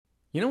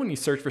You know when you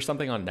search for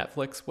something on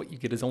Netflix, what you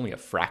get is only a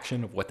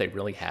fraction of what they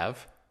really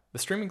have? The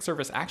streaming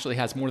service actually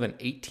has more than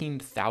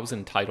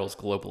 18,000 titles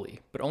globally,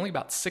 but only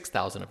about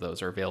 6,000 of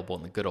those are available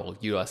in the good old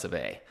US of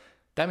A.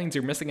 That means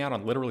you're missing out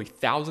on literally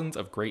thousands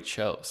of great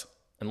shows.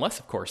 Unless,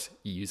 of course,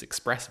 you use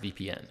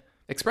ExpressVPN.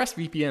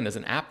 ExpressVPN is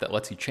an app that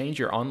lets you change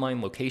your online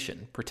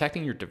location,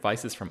 protecting your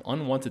devices from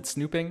unwanted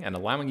snooping and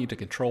allowing you to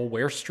control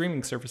where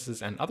streaming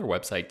services and other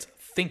websites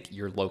think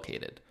you're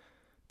located.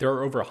 There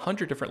are over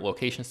 100 different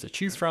locations to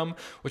choose from,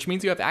 which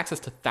means you have access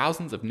to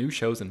thousands of new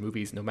shows and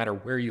movies no matter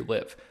where you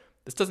live.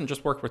 This doesn't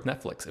just work with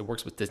Netflix, it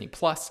works with Disney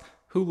Plus,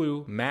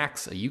 Hulu,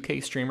 Max, a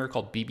UK streamer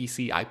called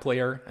BBC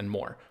iPlayer, and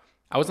more.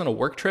 I was on a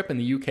work trip in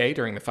the UK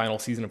during the final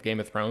season of Game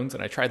of Thrones,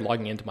 and I tried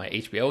logging into my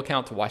HBO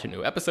account to watch a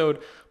new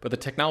episode, but the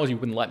technology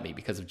wouldn't let me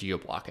because of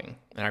geo-blocking.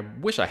 And I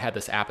wish I had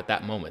this app at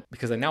that moment,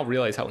 because I now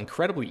realize how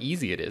incredibly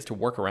easy it is to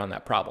work around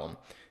that problem.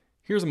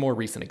 Here's a more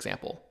recent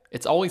example.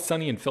 It's Always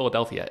Sunny in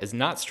Philadelphia is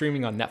not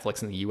streaming on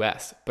Netflix in the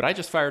US, but I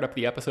just fired up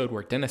the episode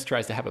where Dennis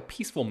tries to have a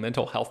peaceful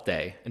mental health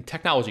day, and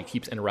technology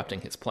keeps interrupting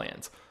his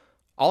plans.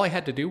 All I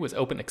had to do was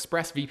open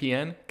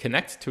ExpressVPN,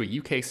 connect to a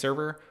UK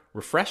server,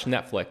 refresh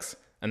Netflix,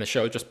 and the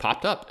show just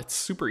popped up. It's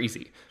super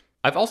easy.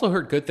 I've also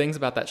heard good things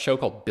about that show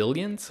called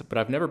Billions, but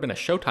I've never been a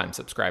Showtime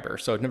subscriber,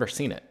 so I've never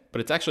seen it.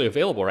 But it's actually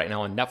available right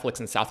now on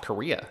Netflix in South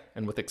Korea,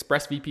 and with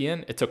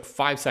ExpressVPN, it took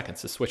 5 seconds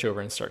to switch over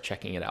and start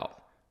checking it out.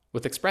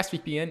 With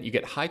ExpressVPN, you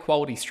get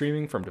high-quality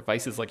streaming from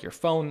devices like your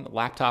phone,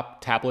 laptop,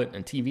 tablet,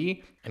 and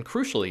TV, and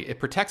crucially, it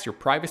protects your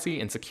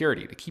privacy and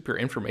security to keep your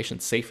information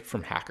safe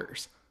from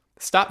hackers.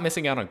 Stop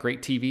missing out on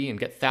great TV and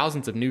get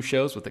thousands of new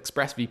shows with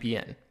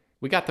ExpressVPN.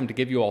 We got them to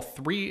give you all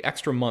 3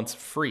 extra months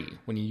free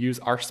when you use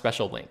our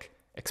special link,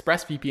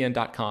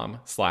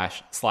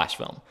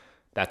 expressvpn.com/slashfilm.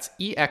 That's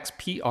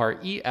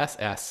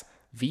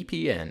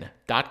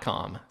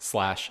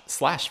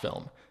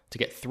expressvpn.com/slashfilm to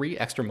get 3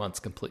 extra months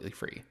completely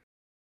free.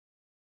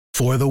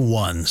 For the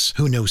ones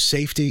who know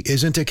safety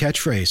isn't a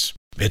catchphrase,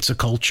 it's a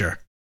culture.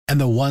 And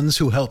the ones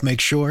who help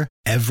make sure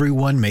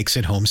everyone makes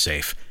it home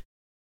safe.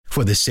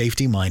 For the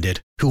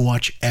safety-minded who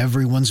watch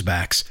everyone's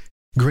backs,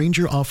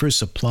 Grainger offers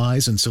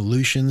supplies and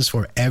solutions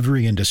for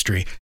every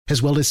industry,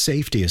 as well as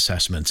safety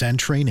assessments and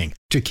training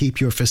to keep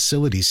your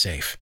facilities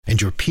safe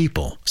and your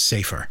people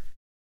safer.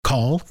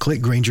 Call,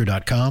 click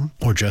Grainger.com,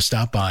 or just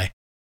stop by.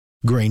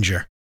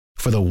 Grainger,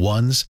 for the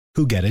ones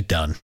who get it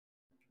done.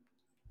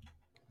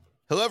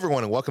 Hello,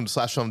 everyone, and welcome to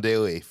Slash Film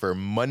Daily for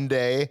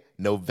Monday,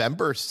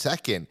 November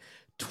 2nd,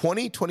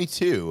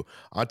 2022.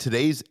 On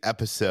today's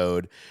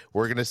episode,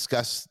 we're going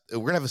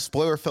to have a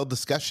spoiler-filled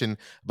discussion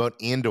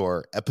about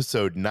Andor,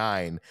 Episode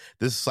 9.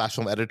 This is Slash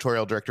Film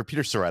Editorial Director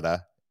Peter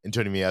Soretta, and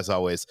joining me, as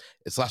always,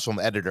 is Slash Film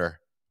Editor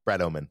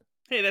Brad Oman.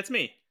 Hey, that's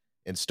me.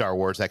 And Star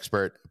Wars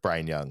expert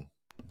Brian Young.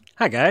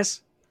 Hi,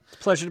 guys. It's a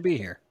pleasure to be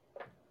here.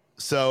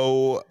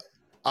 So,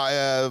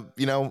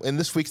 in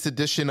this week's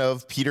edition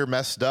of Peter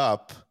Messed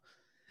Up,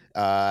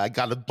 I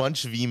got a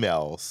bunch of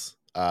emails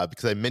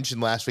because I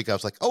mentioned last week, I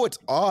was like, oh, it's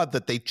odd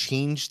that they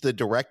changed the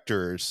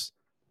directors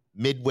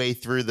midway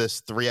through this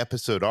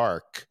 3-episode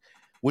arc,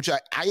 which I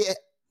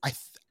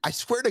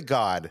swear to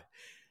God,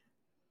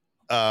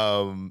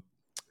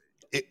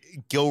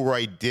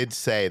 Gilroy did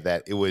say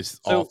that it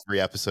was all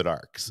 3-episode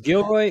arcs.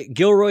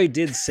 Gilroy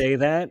did say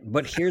that,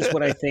 but here's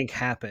what I think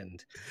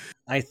happened.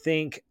 I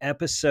think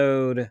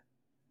episode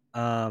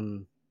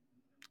 7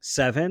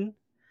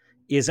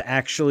 is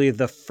actually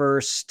the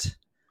first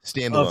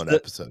standalone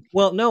episode.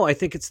 Well, no, I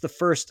think it's the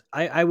first.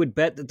 I would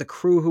bet that the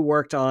crew who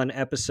worked on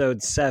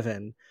episode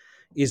 7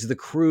 is the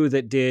crew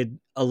that did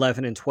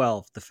 11 and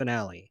 12, the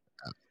finale.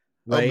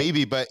 Right? Oh,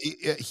 maybe, but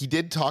he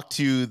did talk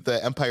to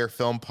the Empire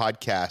Film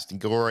podcast,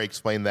 and Gilroy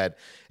explained that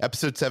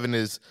episode 7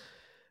 is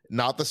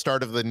not the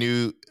start of the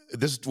new.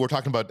 We're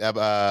talking about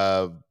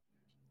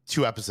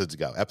 2 episodes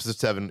ago. Episode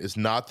 7 is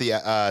not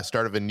the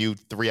start of a new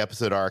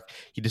 3-episode arc.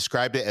 He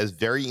described it as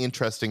very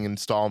interesting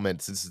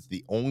installment since it's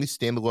the only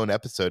standalone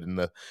episode in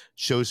the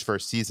show's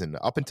first season.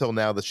 Up until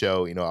now, the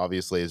show,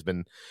 obviously has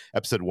been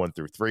episode 1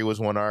 through 3 was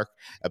one arc.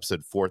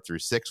 Episode 4 through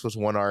 6 was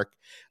one arc.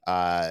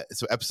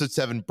 So episode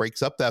 7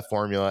 breaks up that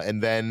formula.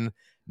 And then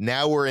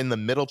now we're in the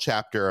middle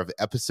chapter of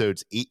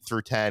episodes 8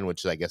 through 10,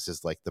 which I guess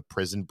is like the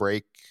prison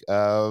break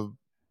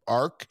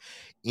arc.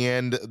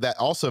 And that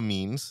also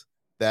means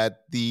that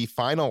the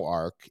final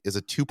arc is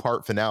a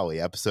 2-part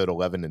finale, episode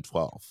 11 and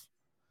 12.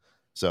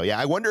 So, yeah,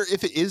 I wonder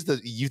if it is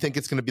you think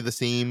it's going to be the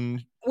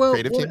same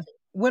creative team?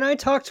 When I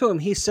talked to him,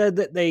 he said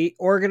that they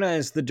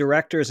organized the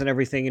directors and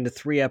everything into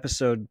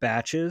 3-episode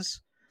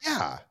batches.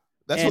 Yeah,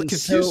 that's what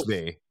confused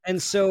me.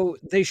 And so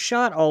they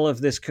shot all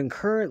of this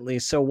concurrently.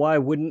 So why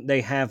wouldn't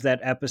they have that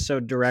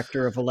episode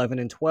director of 11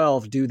 and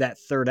 12 do that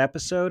 3rd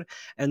episode?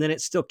 And then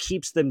it still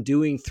keeps them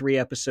doing 3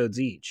 episodes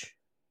each.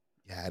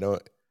 Yeah,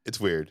 it's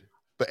weird.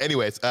 But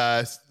anyways,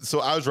 so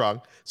I was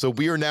wrong. So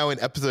we are now in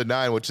episode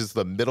 9, which is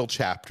the middle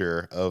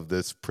chapter of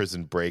this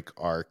prison break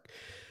arc.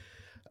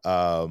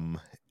 A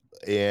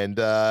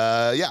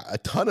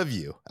ton of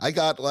you. I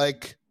got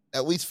like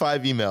at least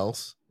 5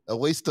 emails, at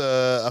least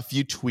a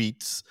few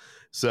tweets.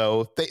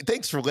 So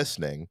thanks for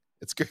listening.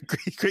 It's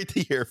great to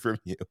hear from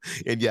you.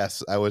 And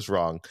yes, I was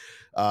wrong.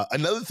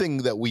 Another thing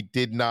that we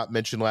did not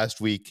mention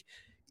last week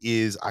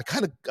is I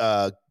kind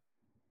of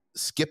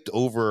skipped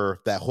over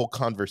that whole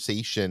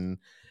conversation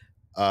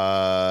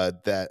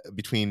that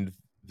between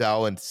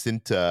Val and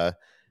Cinta,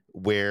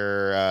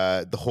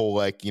 where the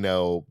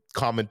whole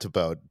comment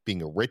about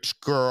being a rich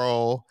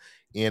girl,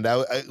 and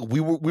we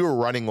were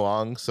running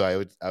long,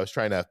 so I was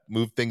trying to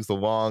move things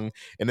along,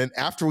 and then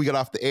after we got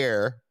off the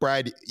air,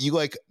 Brad, you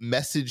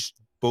messaged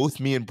both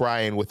me and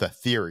Brian with a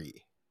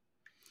theory.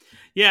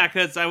 Yeah,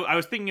 because I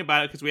was thinking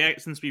about it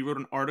because since we wrote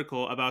an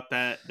article about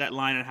that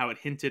line and how it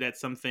hinted at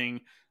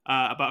something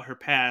about her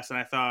past, and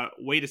I thought,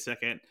 wait a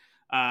second.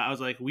 I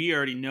was like, we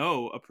already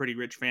know a pretty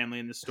rich family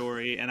in the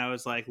story, and I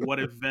was like, what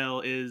if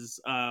Vel is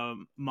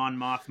Mon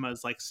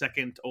Mothma's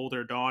second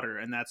older daughter,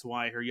 and that's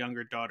why her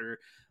younger daughter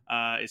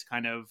is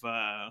kind of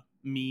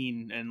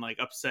mean and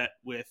upset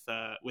with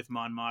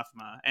Mon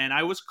Mothma, and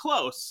I was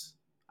close.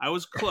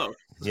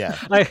 Yeah.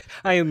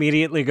 I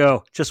immediately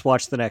go, just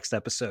watch the next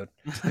episode.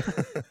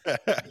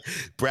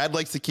 Brad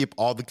likes to keep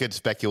all the good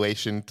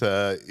speculation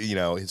to,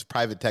 his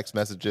private text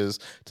messages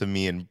to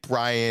me and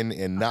Brian,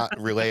 and not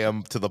relay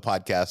them to the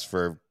podcast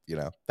for,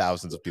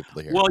 thousands of people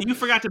to hear. Well, you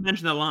forgot to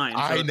mention the line. So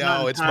I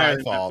know, it's my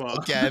fault.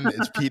 Again,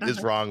 it's Pete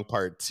is Wrong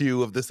part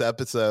 2 of this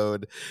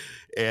episode.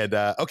 And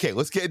okay,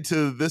 let's get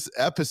into this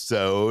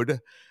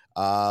episode.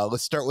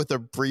 Let's start with our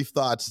brief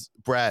thoughts.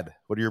 Brad,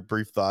 what are your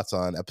brief thoughts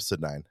on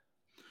episode 9?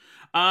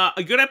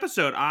 A good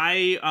episode.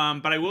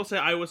 But I will say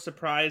I was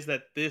surprised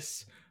that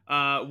this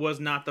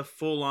was not the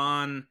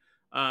full-on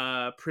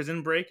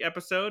prison break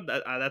episode.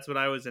 That's what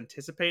I was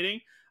anticipating.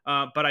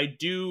 But I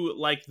do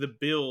like the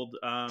build.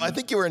 I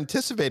think you were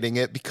anticipating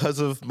it because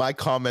of my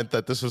comment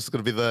that this was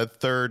going to be the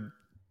third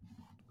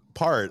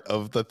part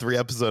of the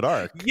 3-episode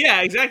arc.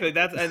 Yeah, exactly.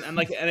 That's and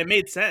it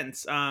made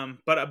sense.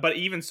 But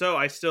even so,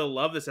 I still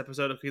love this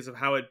episode because of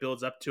how it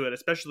builds up to it.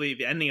 Especially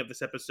the ending of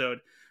this episode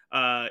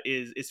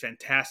is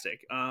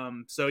fantastic.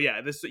 So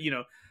yeah, this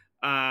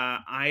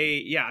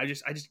I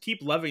just keep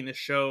loving this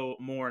show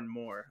more and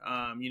more.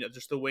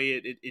 Just the way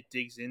it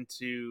digs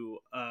into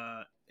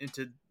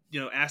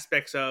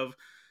aspects of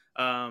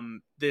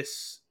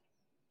this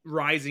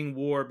rising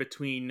war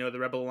between the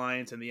Rebel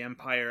Alliance and the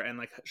Empire, and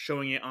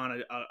showing it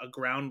on a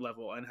ground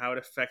level and how it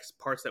affects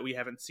parts that we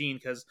haven't seen,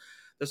 because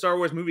the Star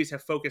Wars movies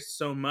have focused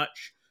so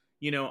much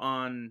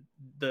on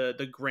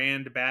the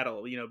grand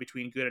battle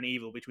between good and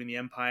evil, between the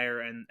Empire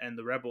and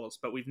the Rebels,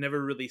 but we've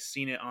never really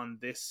seen it on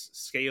this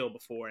scale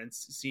before, and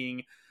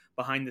seeing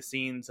behind the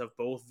scenes of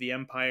both the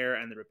Empire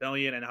and the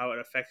Rebellion, and how it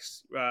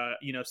affects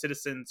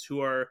citizens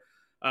who are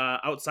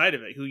outside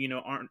of it, who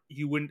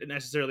you wouldn't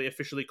necessarily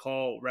officially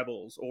call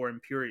rebels or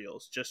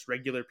Imperials, just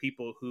regular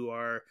people who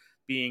are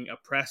being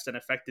oppressed and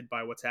affected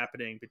by what's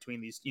happening between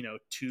these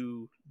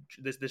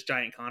this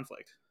giant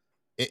conflict.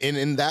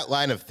 In that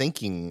line of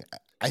thinking,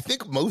 I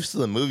think most of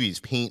the movies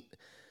paint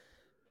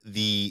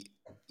the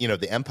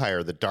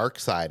Empire, the dark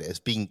side, as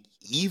being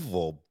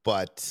evil,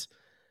 but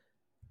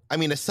I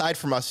mean, aside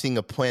from us seeing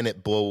a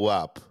planet blow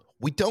up,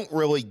 we don't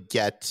really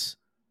get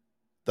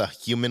the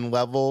human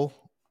level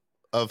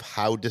of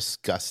how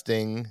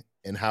disgusting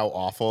and how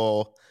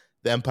awful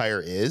the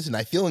Empire is. And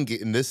I feel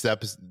in this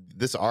episode,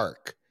 this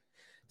arc,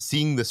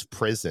 seeing this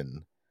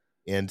prison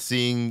and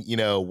seeing,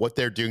 what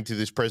they're doing to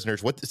these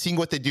prisoners, seeing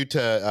what they do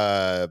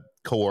to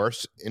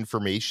coerce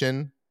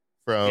information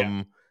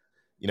from,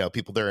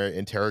 people they're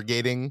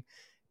interrogating,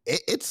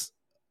 it's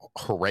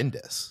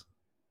horrendous.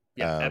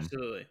 Yeah,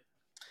 absolutely.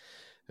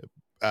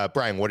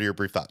 Brian, what are your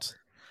brief thoughts?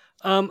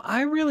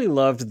 I really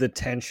loved the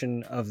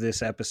tension of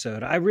this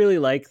episode. I really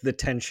like the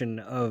tension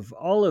of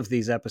all of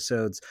these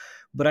episodes,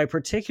 but I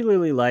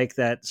particularly like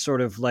that sort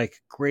of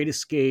Great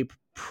Escape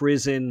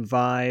prison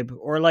vibe,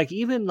 or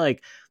even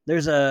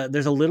there's a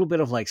little bit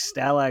of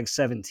Stalag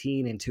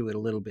 17 into it a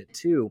little bit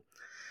too.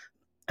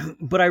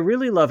 But I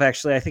really love,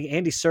 actually, I think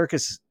Andy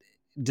Serkis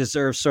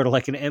deserves sort of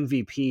an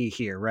MVP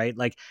here, right?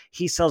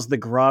 He sells the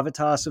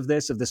gravitas of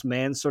this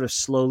man sort of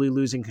slowly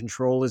losing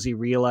control as he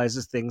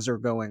realizes things are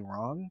going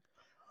wrong.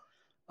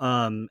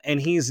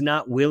 And he's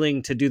not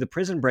willing to do the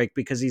prison break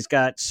because he's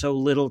got so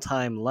little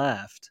time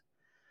left,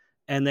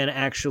 and then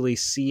actually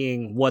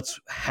seeing what's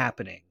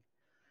happening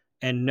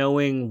and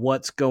knowing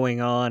what's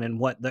going on and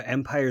what the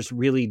Empire's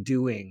really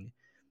doing.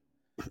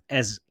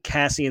 As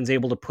Cassian's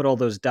able to put all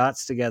those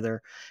dots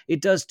together,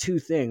 it does two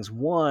things.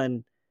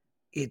 One,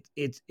 it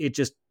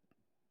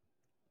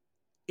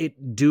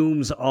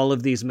dooms all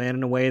of these men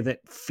in a way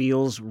that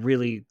feels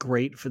really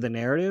great for the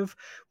narrative,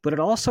 but it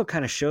also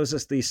kind of shows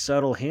us these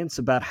subtle hints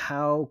about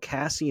how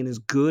Cassian is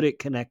good at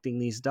connecting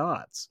these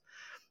dots.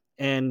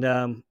 And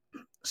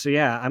so,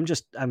 yeah,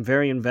 I'm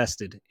very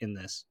invested in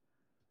this.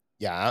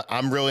 Yeah,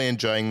 I'm really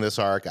enjoying this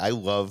arc. I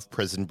love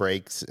prison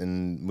breaks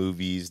in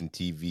movies and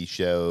TV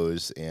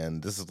shows,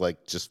 and this is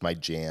just my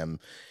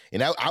jam.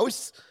 And I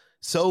was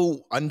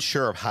so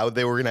unsure of how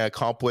they were going to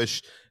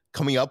accomplish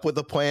coming up with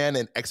a plan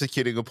and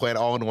executing a plan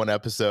all in one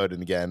episode.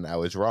 And again, I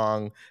was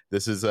wrong.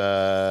 This is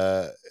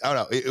I don't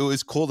know. It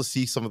was cool to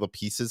see some of the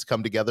pieces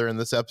come together in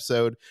this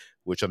episode,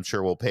 which I'm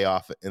sure will pay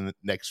off in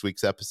next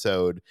week's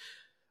episode.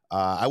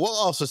 I will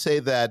also say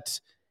that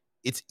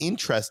it's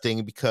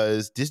interesting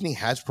because Disney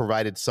has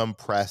provided some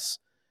press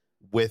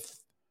with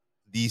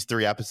these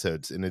 3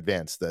 episodes in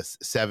advance, the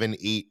 7,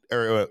 8,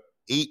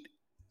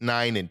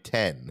 9, and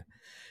 10,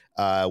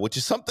 which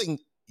is something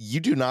you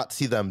do not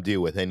see them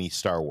do with any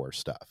Star Wars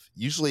stuff.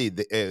 Usually,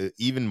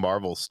 even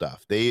Marvel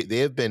stuff, they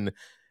have been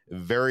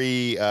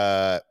very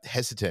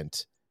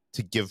hesitant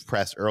to give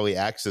press early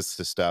access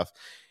to stuff.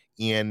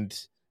 And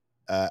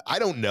I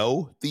don't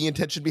know the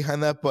intention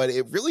behind that, but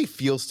it really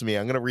feels to me,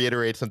 I'm going to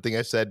reiterate something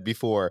I said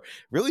before,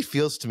 really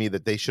feels to me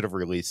that they should have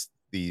released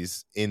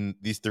these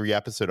 3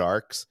 episode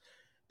arcs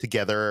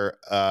together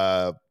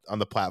on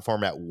the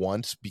platform at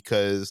once,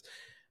 because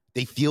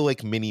they feel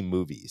like mini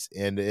movies,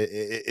 and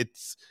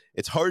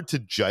it's hard to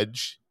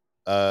judge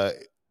the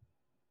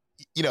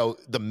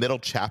middle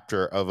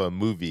chapter of a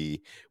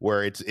movie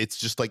where it's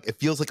just like, it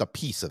feels like a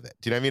piece of it.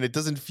 Do you know what I mean? It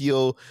doesn't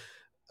feel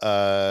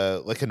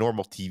like a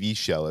normal TV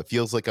show. It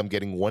feels like I'm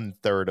getting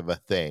 1/3 of a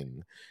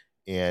thing,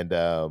 and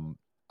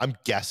I'm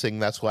guessing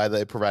that's why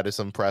they provided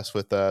some press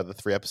with the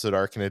 3 episode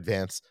arc in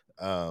advance.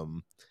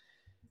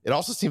 It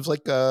also seems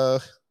like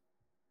the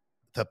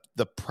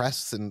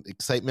press and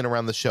excitement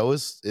around the show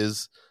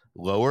is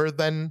lower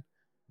than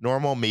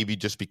normal, maybe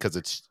just because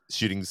it's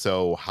shooting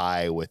so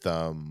high with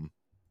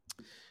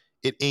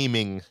it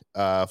aiming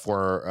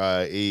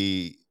for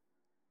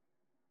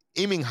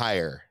aiming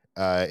higher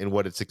in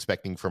what it's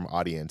expecting from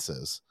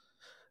audiences.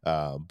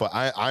 But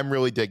I'm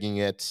really digging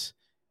it,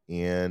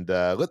 and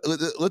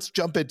let's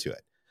jump into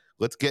it.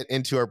 Let's get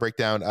into our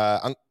breakdown.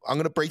 I'm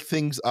going to break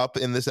things up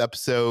in this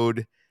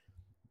episode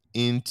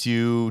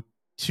into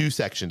 2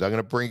 sections. I'm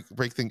going to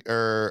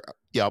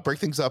I'll break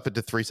things up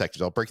into 3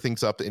 sections. I'll break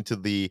things up into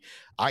the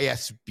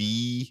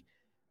ISB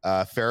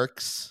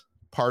Ferrix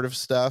part of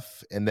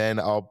stuff, and then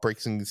I'll break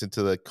things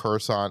into the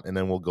Coruscant, and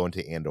then we'll go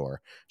into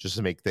Andor, just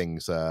to make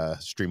things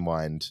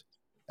streamlined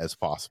as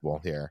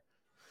possible here.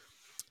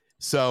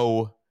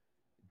 So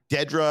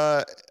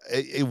Dedra,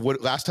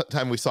 last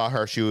time we saw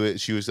her,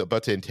 she was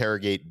about to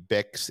interrogate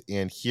Bix,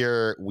 and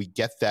here we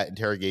get that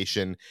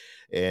interrogation,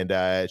 and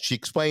she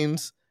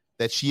explains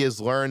that she has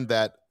learned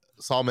that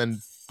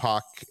Solomon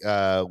Pock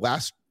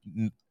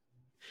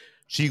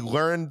she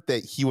learned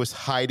that he was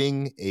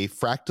hiding a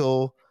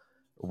fractal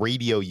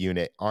radio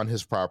unit on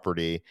his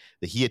property,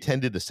 that he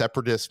attended a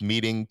separatist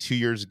meeting 2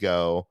 years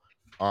ago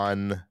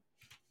on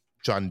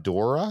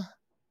Jandora.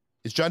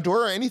 Is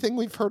Jandora anything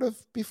we've heard of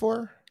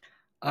before?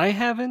 I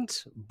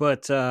haven't,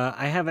 but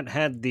I haven't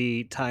had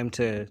a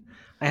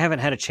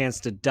chance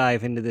to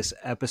dive into this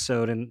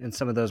episode and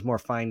some of those more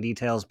fine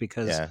details,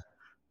 because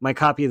my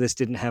copy of this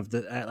didn't have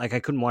I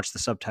couldn't watch the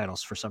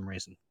subtitles for some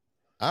reason.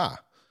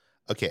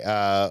 Okay.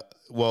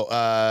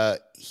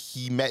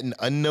 He met an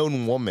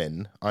unknown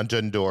woman on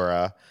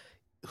Jandora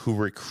who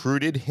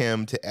recruited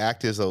him to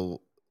act as he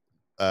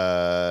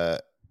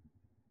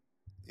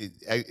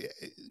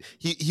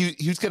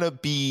was going to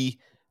be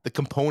the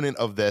component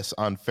of this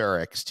on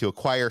Ferrix to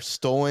acquire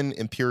stolen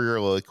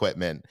Imperial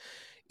equipment,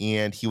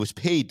 and he was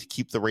paid to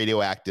keep the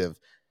radio active.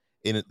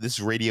 And this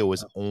radio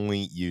was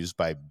only used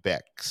by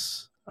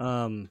Bix.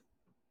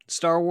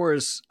 Star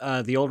Wars,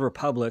 The Old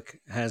Republic,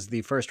 has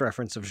the first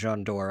reference of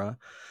Jandora. It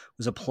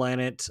was a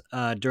planet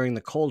during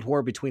the Cold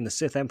War between the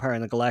Sith Empire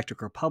and the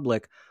Galactic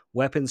Republic.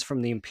 Weapons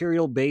from the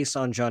Imperial base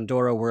on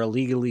Jandora were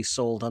illegally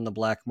sold on the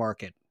black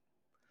market,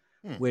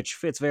 which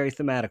fits very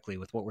thematically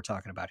with what we're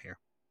talking about here.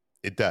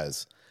 It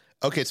does.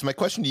 Okay, so my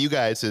question to you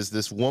guys is,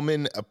 this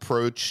woman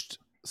approached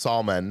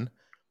Salman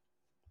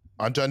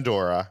on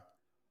Jandora.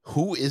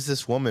 Who is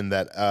this woman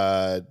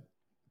that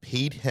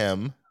paid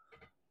him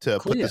to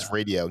put this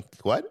radio?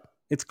 What?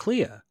 It's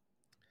Clea.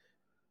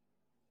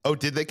 Oh,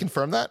 did they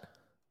confirm that?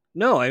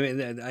 No, I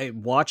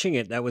mean, watching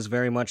it, that was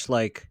very much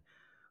like,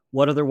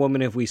 what other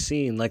woman have we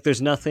seen? Like,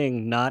 there's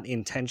nothing not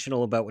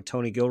intentional about what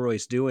Tony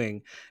Gilroy's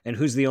doing, and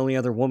who's the only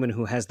other woman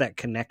who has that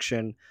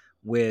connection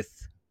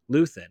with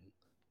Luthen?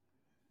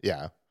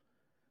 Yeah.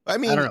 I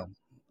mean, I don't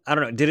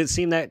know. Did it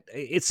seem that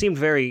it seemed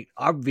very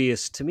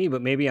obvious to me,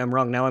 but maybe I'm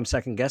wrong. Now I'm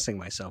second guessing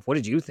myself. What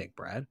did you think,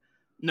 Brad?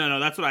 No,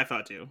 that's what I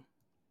thought too.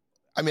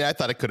 I mean, I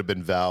thought it could have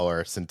been Val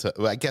or Cinta.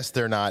 Well, I guess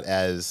they're not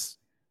as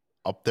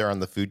up there on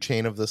the food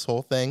chain of this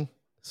whole thing,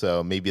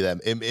 so maybe that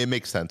it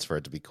makes sense for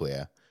it to be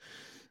Clea.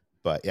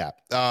 But yeah.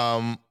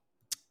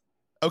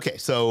 Okay,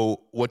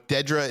 so what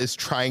Dedra is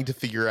trying to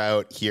figure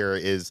out here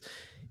is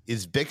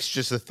Bix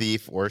just a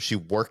thief, or is she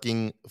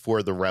working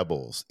for the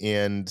rebels?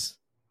 And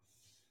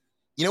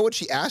you know what?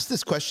 She asked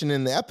this question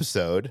in the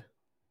episode.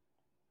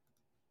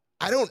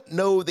 I don't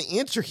know the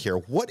answer here.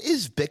 What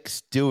is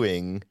Bix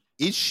doing?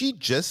 Is she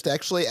just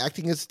actually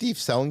acting as a thief,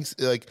 selling,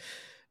 like,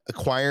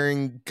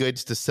 acquiring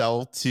goods to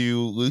sell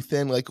to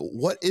Luthen? Like,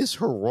 what is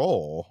her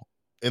role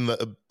in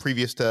the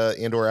previous to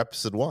Andor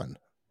episode 1?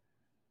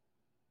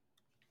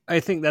 I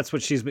think that's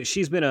what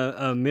she's been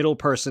a middle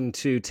person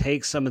to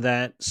take some of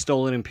that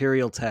stolen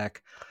Imperial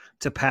tech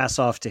to pass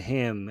off to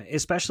him,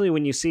 especially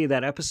when you see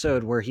that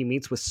episode where he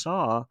meets with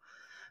Saw.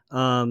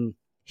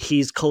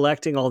 he's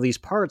collecting all these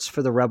parts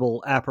for the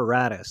rebel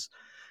apparatus.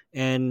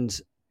 And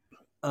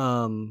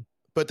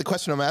but the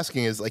question I'm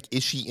asking is, like,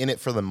 is she in it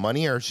for the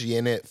money, or is she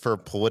in it for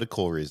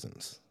political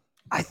reasons?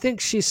 I think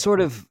she's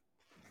sort of,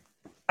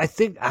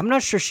 I'm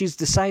not sure she's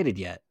decided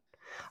yet.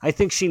 I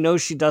think she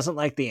knows she doesn't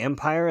like the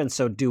Empire, and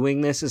so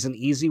doing this is an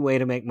easy way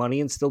to make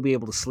money and still be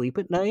able to sleep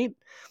at night.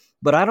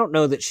 But I don't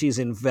know that she's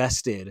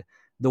invested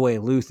the way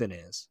Luthen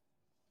is.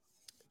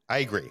 I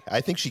agree.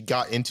 I think she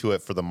got into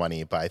it for the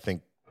money, but I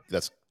think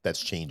that's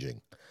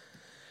changing.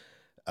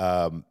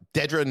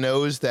 Dedra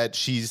knows that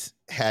she's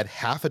had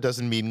half a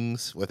dozen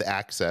meetings with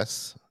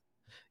Axis,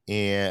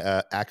 but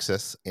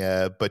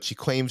she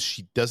claims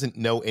she doesn't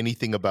know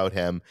anything about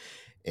him,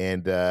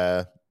 and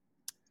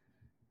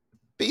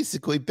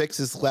basically Bix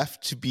is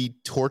left to be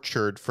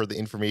tortured for the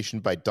information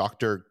by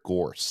Dr.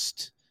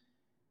 Gorst.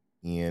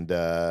 And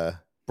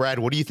Brad,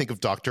 what do you think of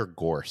Dr.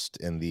 Gorst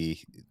and the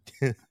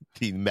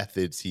the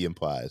methods he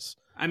implies?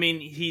 I mean,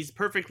 he's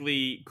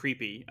perfectly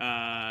creepy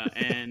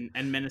and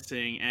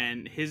menacing,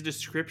 and his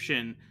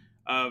description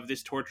of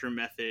this torture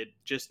method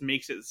just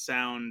makes it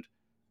sound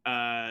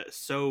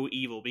so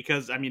evil,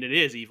 because I mean it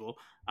is evil,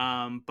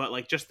 but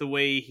like just the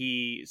way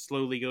he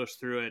slowly goes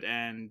through it,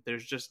 and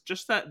there's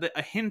just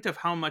a hint of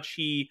how much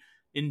he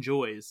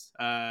enjoys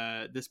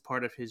this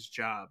part of his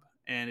job,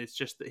 and it's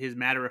just his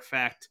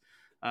matter-of-fact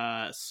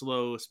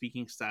slow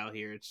speaking style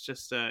here. It's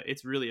just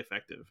it's really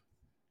effective.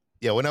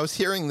 Yeah, when I was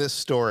hearing this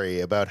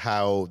story about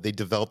how they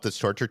developed this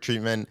torture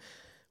treatment,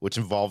 which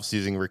involves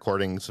using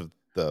recordings of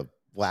the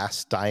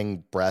last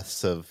dying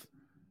breaths of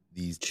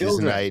these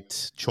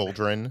Disneyite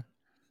children.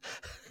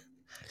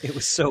 It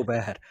was so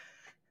bad.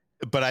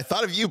 But I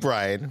thought of you,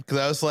 Brian, because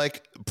I was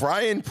like,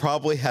 Brian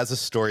probably has a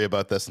story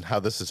about this and how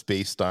this is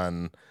based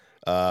on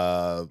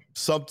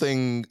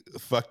something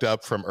fucked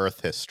up from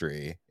Earth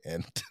history,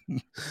 and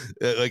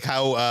like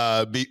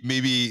how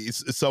maybe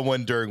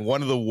someone during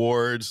one of the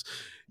wars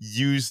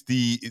used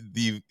the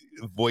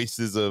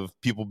voices of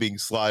people being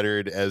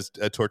slaughtered as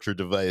a torture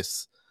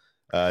device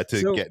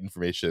to get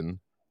information.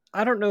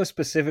 I don't know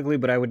specifically,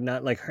 but I would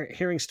not like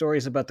hearing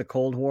stories about the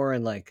Cold War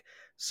and like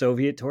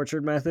Soviet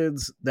torture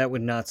methods. That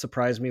would not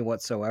surprise me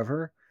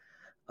whatsoever.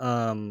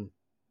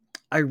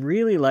 I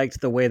really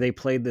liked the way they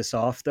played this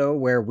off, though,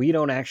 where we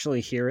don't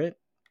actually hear it.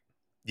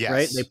 Yes.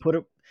 Right?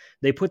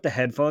 They put the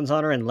headphones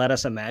on her and let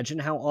us imagine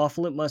how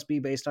awful it must be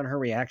based on her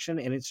reaction,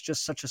 and it's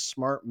just such a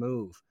smart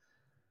move.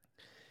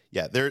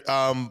 Yeah, there.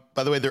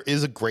 By the way, there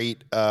is a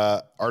great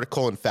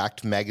article in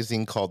Fact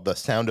magazine called "The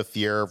Sound of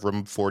Fear" of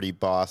Room 40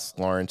 boss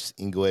Lawrence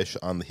English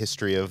on the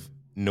history of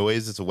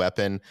noise as a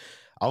weapon.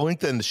 I'll link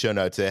that in the show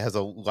notes. It has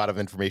a lot of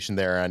information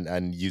there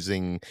on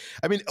using.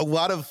 I mean, a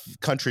lot of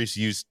countries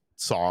use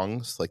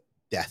songs like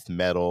death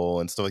metal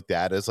and stuff like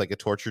that as like a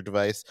torture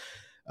device.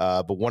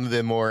 But one of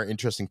the more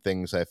interesting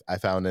things I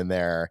found in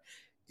there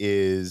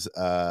is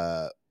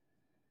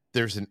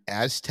there's an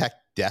Aztec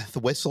death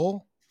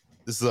whistle.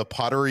 This is a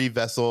pottery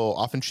vessel,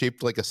 often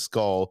shaped like a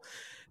skull,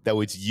 that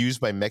was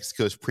used by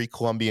Mexico's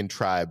pre-Columbian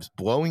tribes.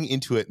 Blowing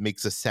into it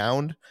makes a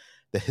sound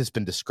that has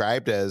been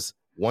described as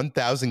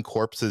 1,000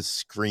 corpses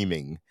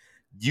screaming.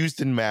 Used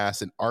in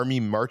mass, an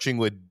army marching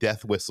with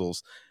death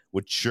whistles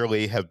would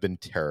surely have been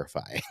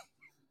terrifying.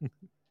 I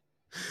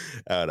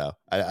don't know.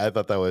 I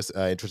thought that was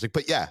interesting.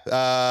 But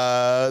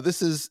yeah,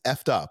 this is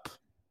effed up.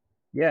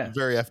 Yeah.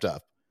 Very effed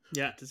up.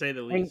 Yeah, to say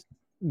the least.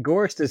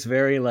 Gorst is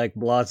very like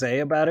blasé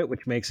about it,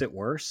 which makes it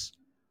worse.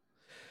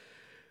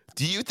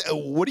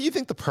 What do you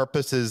think the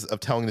purpose is of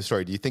telling the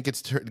story? Do you think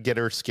it's to get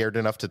her scared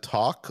enough to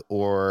talk,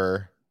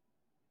 or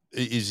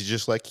is he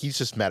just like, he's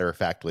just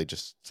matter-of-factly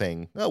just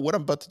saying, oh, what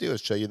I'm about to do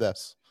is show you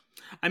this?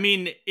 I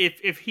mean,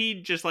 if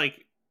he just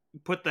like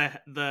put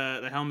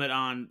the helmet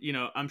on, you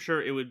know, I'm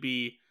sure it would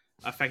be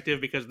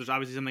effective, because there's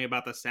obviously something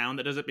about the sound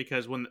that does it,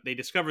 because when they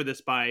discover this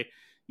by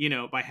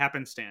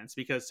happenstance,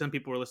 because some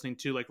people were listening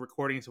to like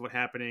recordings of what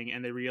happening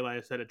and they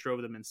realized that it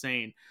drove them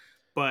insane.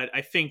 But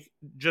I think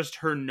just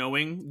her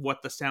knowing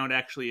what the sound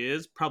actually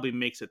is probably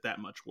makes it that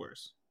much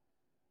worse.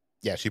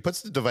 Yeah, she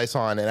puts the device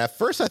on, and at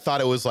first I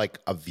thought it was like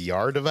a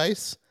VR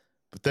device,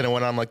 but then it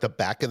went on like the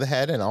back of the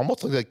head and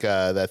almost looked like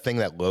that thing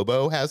that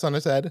Lobo has on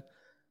his head.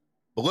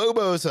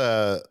 Lobo's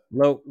a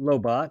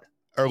Lobot.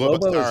 Or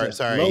Lobo,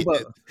 sorry.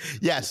 Lobo.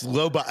 Yes,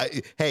 Lobo.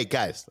 Hey,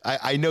 guys,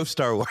 I know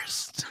Star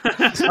Wars.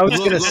 I was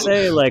going to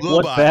say, like,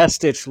 Lobot. what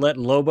bastich let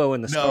Lobo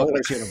in the Star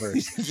Wars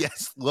universe?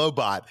 Yes,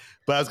 Lobot.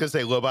 But I was going to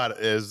say Lobot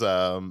is,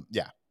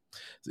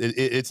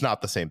 it's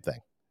not the same thing.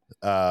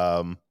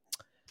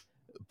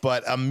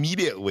 But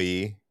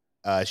immediately,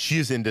 she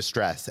is in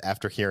distress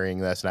after hearing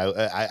this. And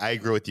I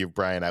agree with you,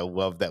 Brian. I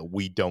love that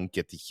we don't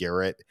get to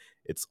hear it.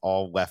 It's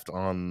all left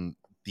on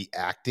the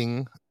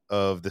acting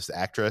of this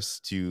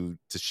actress to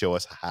show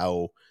us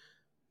how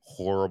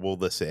horrible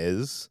this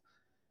is.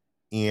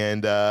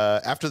 And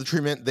after the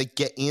treatment, they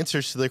get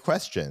answers to their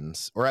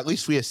questions, or at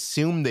least we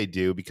assume they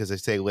do, because they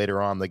say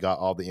later on they got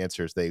all the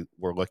answers they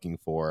were looking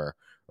for,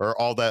 or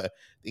all the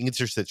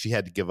answers that she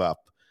had to give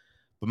up.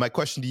 But my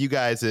question to you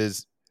guys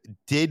is,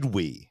 did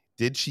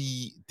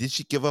she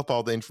give up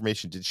all the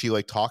information? Did she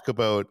like talk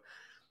about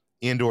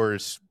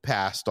Andor's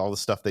past, all the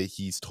stuff that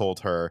he's told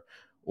her,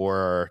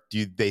 or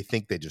do they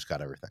think they just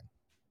got everything?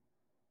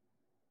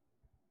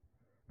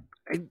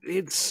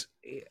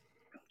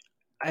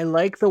 I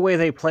like the way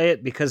they play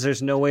it because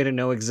there's no way to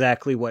know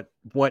exactly what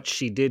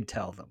she did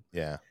tell them.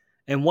 Yeah.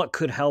 And what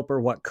could help or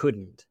what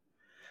couldn't.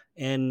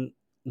 And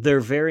they're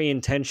very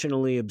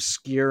intentionally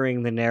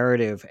obscuring the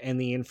narrative and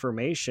the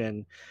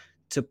information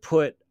to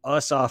put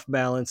us off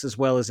balance as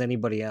well as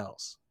anybody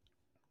else.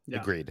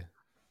 Yeah. Agreed.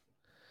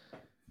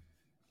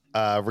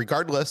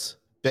 Regardless,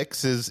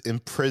 Bix is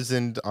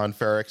imprisoned on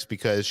Ferrix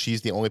because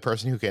she's the only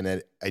person who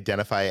can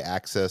identify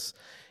Axis,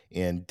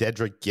 and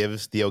Dedra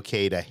gives the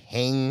okay to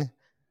hang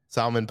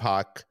Salman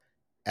Pak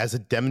as a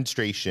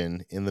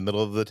demonstration in the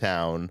middle of the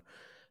town,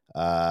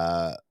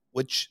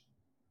 which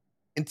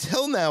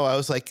until now I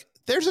was like,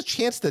 there's a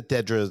chance that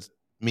Dedra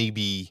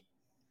maybe...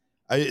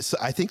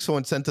 I think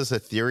someone sent us a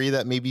theory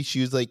that maybe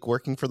she was like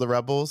working for the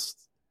rebels,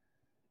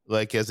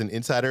 like as an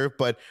insider,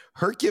 but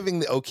her giving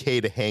the okay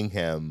to hang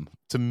him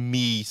to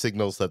me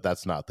signals that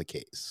that's not the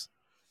case.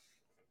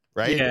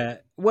 Right? Yeah.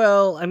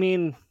 Well, I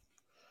mean,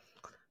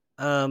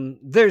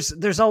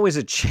 there's always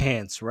a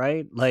chance,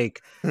 right?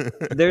 Like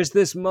there's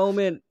this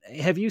moment.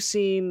 Have you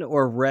seen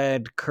or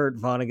read Kurt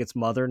Vonnegut's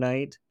Mother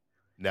Night?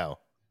 No.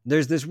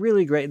 There's this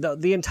really great,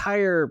 the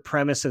entire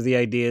premise of the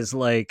idea is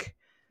like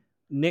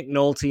Nick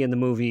Nolte in the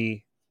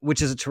movie,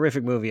 which is a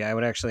terrific movie. I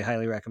would actually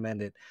highly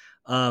recommend it.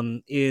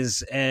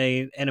 Is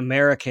an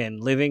American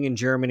living in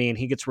Germany, and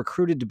he gets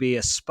recruited to be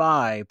a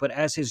spy. But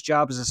as his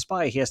job as a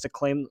spy, he has to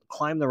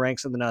climb the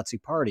ranks of the Nazi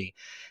Party.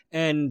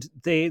 And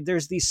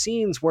there's these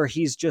scenes where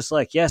he's just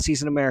like, yes,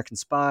 he's an American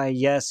spy.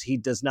 Yes, he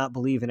does not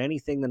believe in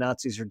anything the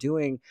Nazis are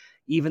doing,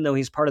 even though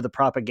he's part of the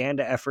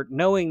propaganda effort,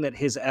 knowing that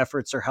his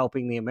efforts are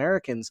helping the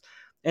Americans.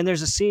 And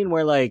there's a scene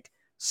where like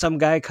some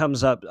guy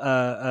comes up,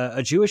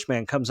 a Jewish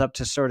man comes up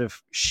to sort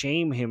of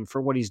shame him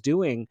for what he's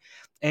doing.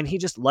 And he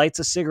just lights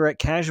a cigarette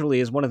casually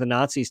as one of the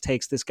Nazis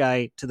takes this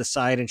guy to the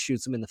side and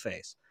shoots him in the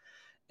face.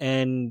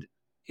 And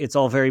it's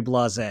all very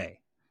blasé,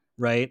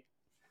 right?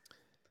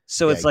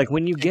 So Yeah, it's like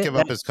when you get give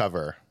up his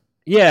cover.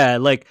 Yeah,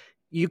 like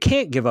you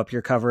can't give up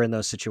your cover in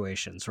those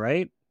situations,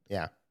 right?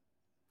 Yeah.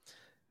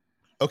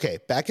 Okay,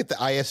 back at the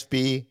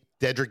ISB,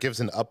 Dedra gives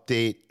an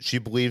update. She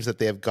believes that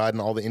they have gotten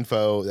all the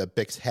info that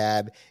Bix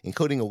had,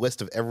 including a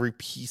list of every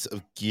piece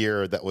of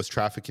gear that was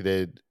trafficked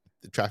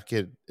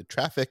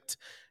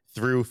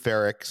through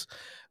Ferrix,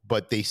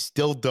 but they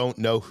still don't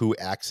know who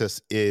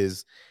Axis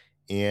is.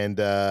 And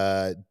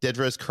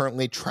Dedra is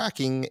currently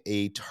tracking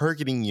a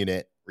targeting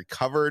unit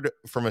recovered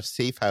from a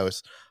safe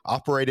house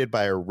operated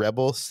by a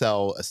rebel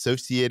cell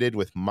associated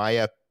with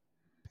Maya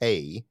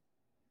Pei.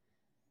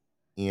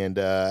 And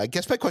I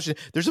guess my question,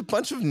 there's a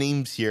bunch of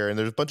names here and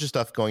there's a bunch of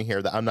stuff going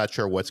here that I'm not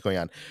sure what's going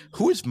on.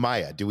 Who is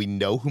Maya? Do we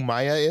know who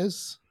Maya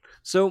is?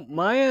 So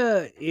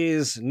Maya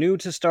is new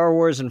to Star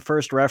Wars and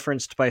first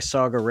referenced by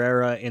Saw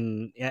Gerrera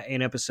in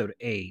episode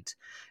 8.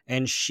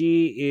 And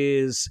she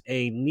is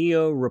a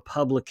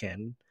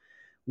neo-Republican,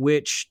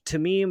 which to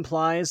me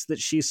implies that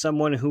she's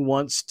someone who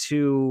wants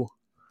to...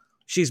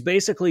 She's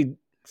basically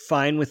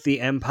fine with the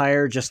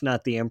Empire, just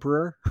not the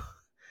Emperor.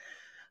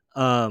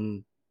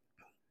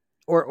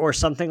 Or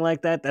something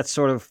like that. That's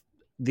sort of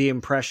the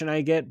impression I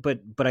get.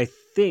 But I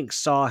think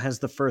Saw has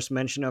the first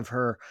mention of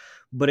her,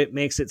 but it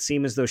makes it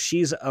seem as though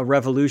she's a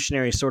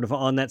revolutionary sort of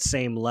on that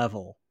same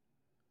level.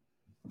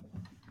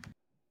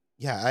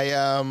 Yeah, I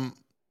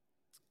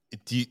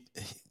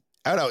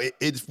don't know.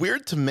 It's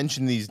weird to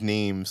mention these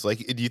names. Like,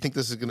 do you think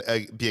this is going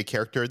to be a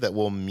character that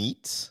we'll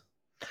meet?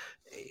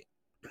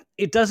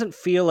 It doesn't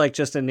feel like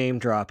just a name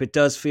drop. It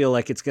does feel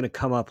like it's going to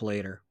come up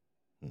later.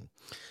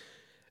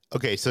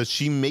 Okay, so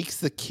she makes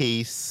the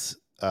case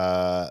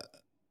that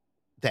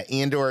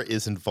Andor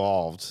is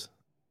involved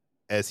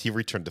as he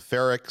returned to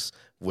Ferrix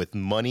with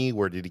money.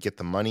 Where did he get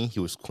the money? He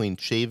was clean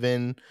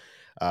shaven,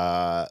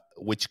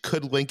 which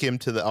could link him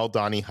to the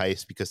Aldhani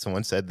heist because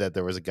someone said that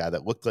there was a guy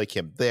that looked like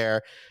him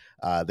there.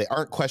 They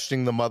aren't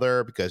questioning the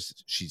mother because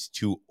she's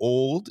too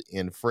old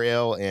and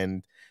frail,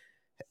 and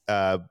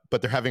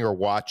but they're having her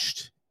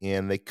watched,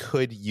 and they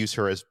could use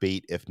her as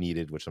bait if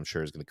needed, which I'm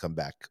sure is going to come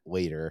back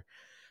later,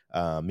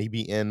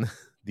 maybe in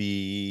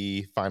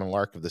the final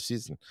arc of the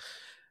season.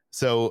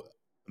 So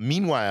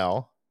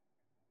meanwhile,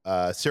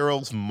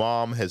 Syril's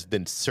mom has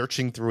been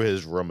searching through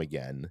his room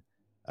again.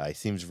 He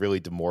seems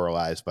really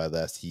demoralized by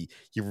this. He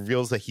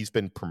reveals that he's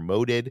been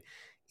promoted,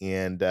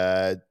 and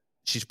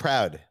she's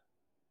proud.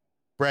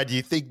 Brad, do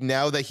you think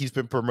now that he's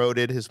been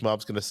promoted, his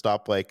mom's going to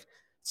stop like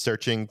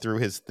searching through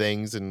his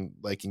things and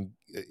like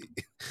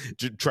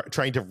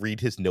trying to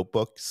read his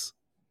notebooks?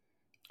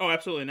 Oh,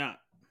 absolutely not.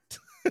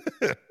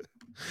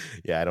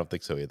 Yeah, I don't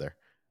think so either.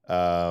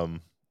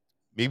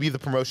 Maybe the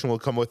promotion will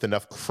come with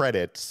enough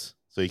credits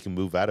so he can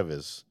move out of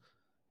his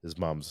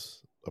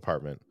mom's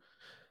apartment.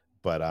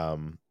 But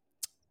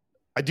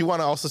I do want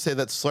to also say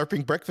that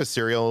slurping breakfast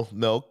cereal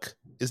milk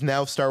is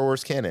now Star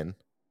Wars canon.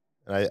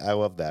 And I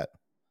love that.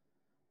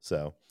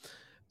 So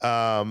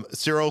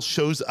Syril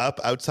shows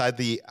up outside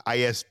the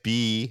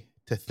ISB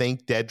to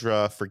thank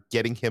Dedra for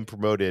getting him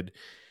promoted.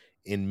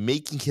 in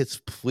making his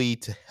plea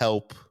to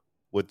help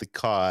with the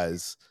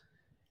cause.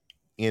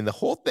 And the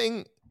whole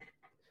thing,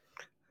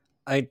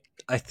 I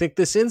think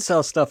this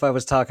incel stuff I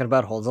was talking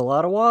about holds a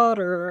lot of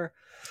water.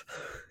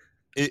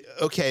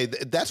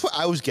 That's what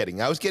I was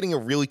getting. I was getting a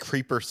really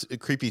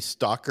creepy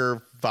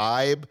stalker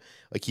vibe,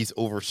 like he's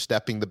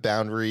overstepping the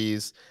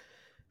boundaries.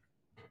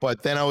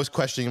 But then I was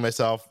questioning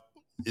myself: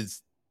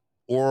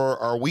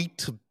 are we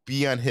to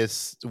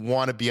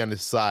want to be on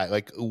his side?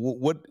 Like,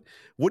 what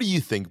do you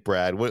think,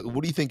 Brad? What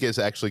do you think is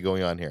actually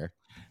going on here?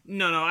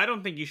 No, I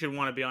don't think you should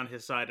want to be on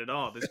his side at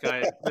all. This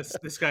guy,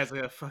 this guy's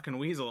like a fucking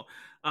weasel.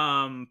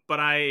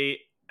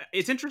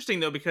 It's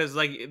interesting though, because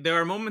like there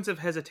are moments of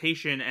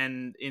hesitation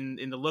and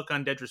in the look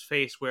on Dedra's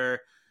face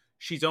where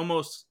she's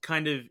almost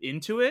kind of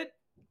into it.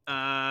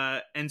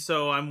 And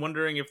so I'm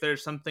wondering if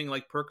there's something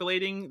like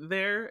percolating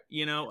there,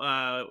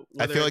 I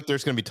feel like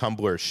there's going to be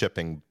Tumblr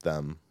shipping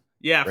them.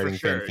 Yeah, for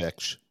sure.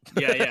 Fanfic.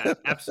 Yeah.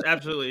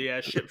 Absolutely.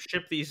 Yeah.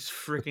 Ship these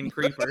freaking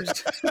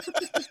creepers.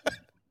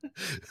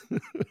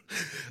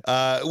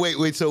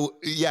 Wait. So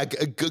yeah,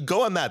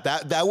 go on that.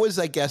 That was,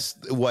 I guess,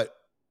 what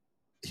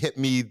hit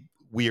me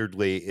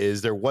weirdly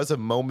is there was a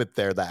moment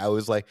there that I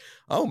was like,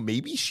 oh,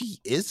 maybe she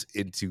is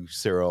into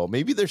Cyril.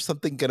 Maybe there's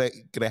something gonna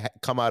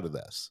come out of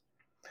this.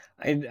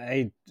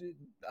 I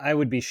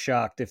would be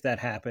shocked if that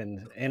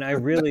happened, and I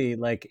really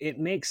like it.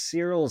 Makes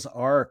Cyril's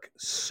arc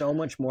so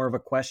much more of a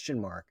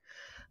question mark.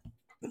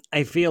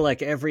 I feel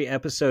like every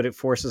episode it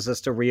forces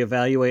us to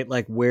reevaluate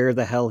like where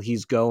the hell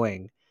he's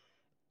going.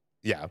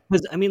 Yeah,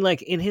 because I mean,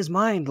 like in his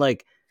mind,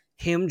 like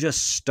him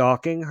just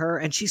stalking her,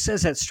 and she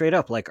says that straight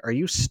up, like, "Are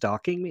you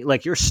stalking me?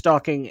 Like you're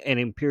stalking an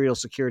Imperial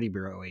Security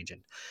Bureau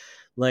agent?"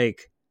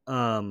 Like,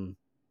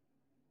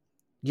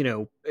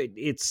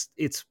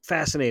 it's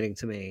fascinating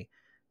to me.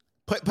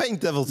 Playing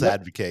devil's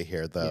advocate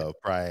here, though, yeah.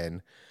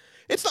 Brian,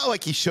 it's not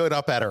like he showed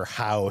up at her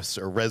house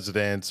or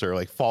residence or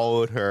like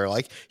followed her.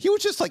 Like he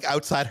was just like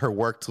outside her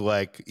work to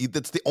like,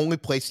 that's the only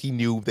place he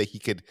knew that he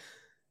could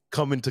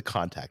come into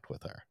contact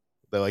with her.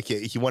 That like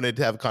he wanted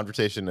to have a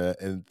conversation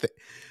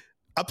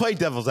I'm playing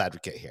devil's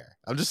advocate here.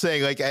 I'm just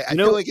saying, like, I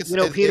feel like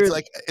Peter, it's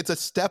like it's a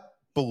step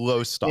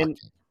below stalking.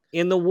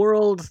 In the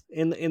world,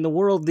 in the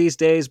world these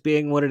days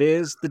being what it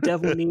is, the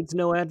devil needs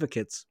no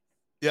advocates.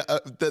 Yeah,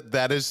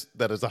 that is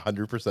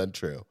 100%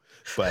 true.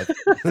 But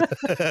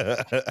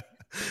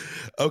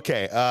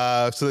okay,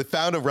 so they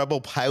found a rebel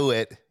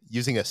pilot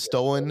using a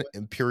stolen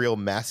Imperial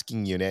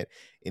masking unit,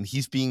 and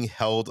he's being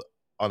held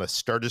on a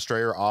Star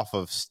Destroyer off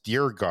of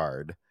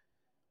Steergard,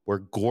 where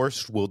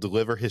Gorst will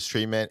deliver his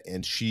treatment,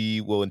 and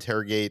she will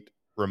interrogate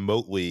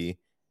remotely.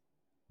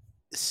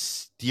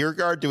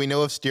 Steergard? Do we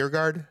know of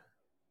Steergard?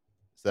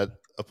 Is that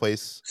a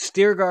place?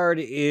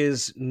 Steergard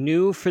is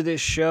new for this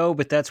show,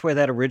 but that's where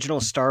that original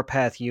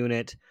Starpath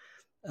unit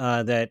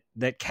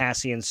that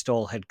Cassian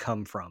stole had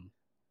come from.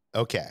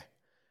 Okay.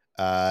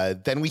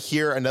 Then we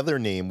hear another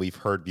name we've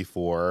heard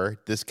before.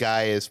 This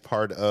guy is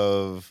part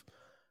of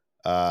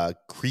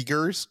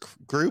Krieger's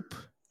group.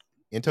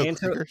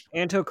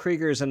 Anto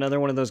Krieger is another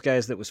one of those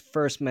guys that was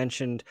first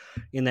mentioned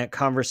in that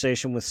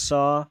conversation with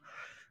Saw.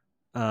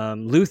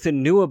 Luthen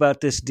knew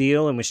about this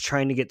deal and was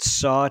trying to get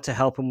Saw to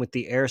help him with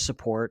the air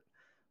support,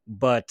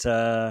 but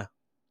Saw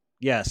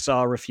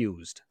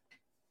refused.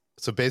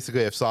 So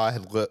basically, if Saw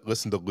had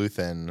listened to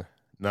Luthen,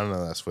 none of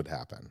this would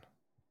happen.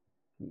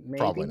 Maybe.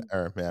 Probably,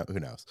 or yeah, who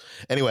knows?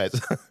 Anyways,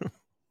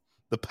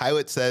 the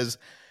pilot says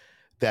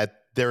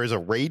that there is a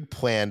raid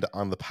planned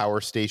on the power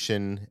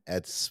station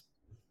at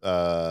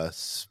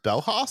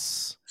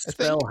Spellhaus.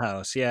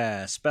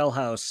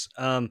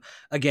 Spellhaus.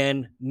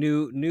 Again,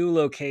 new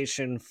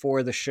location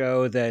for the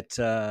show that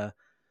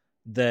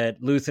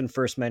Luthen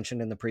first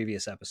mentioned in the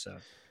previous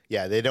episode.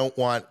 Yeah, they don't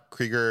want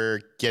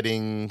Krieger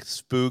getting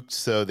spooked,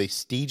 so they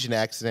stage an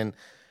accident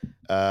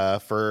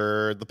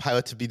for the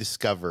pilot to be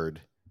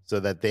discovered, so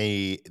that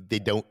they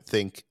don't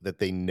think that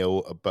they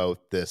know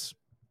about this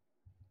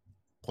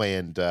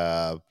planned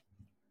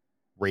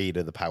raid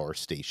of the power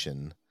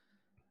station.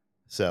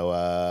 So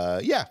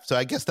so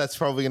I guess that's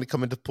probably going to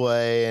come into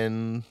play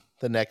in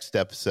the next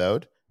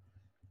episode.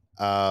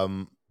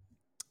 Let's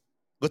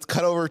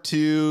cut over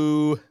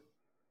to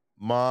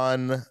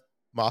Mon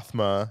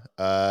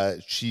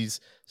Mothma. She's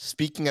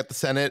speaking at the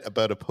Senate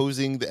about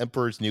opposing the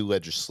Emperor's new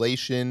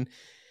legislation,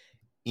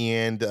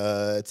 and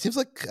it seems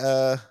like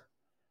the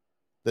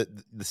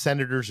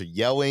senators are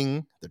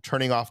yelling. They're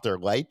turning off their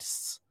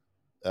lights,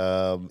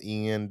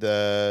 and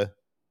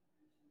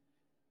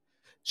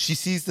she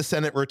sees the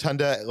Senate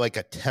rotunda like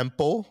a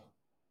temple.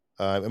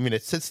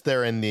 It sits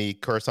there in the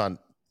Coruscant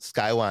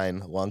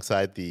skyline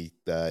alongside the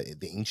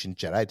ancient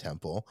Jedi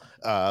temple.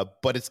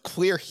 But it's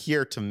clear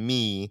here to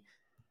me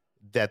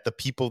that the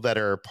people that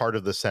are part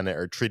of the Senate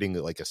are treating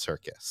it like a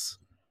circus.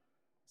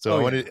 So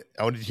I wanted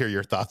to hear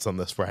your thoughts on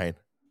this, Brian.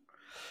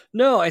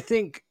 No, I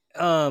think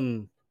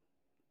the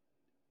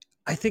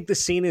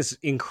scene is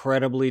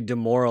incredibly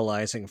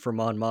demoralizing for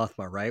Mon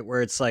Mothma, right?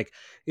 Where it's like,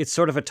 it's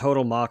sort of a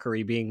total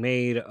mockery being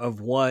made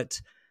of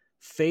what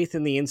faith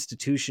in the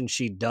institution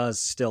she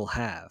does still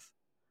have.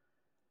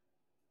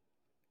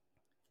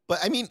 But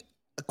I mean,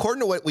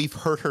 according to what we've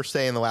heard her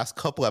say in the last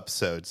couple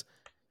episodes,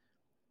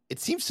 it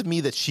seems to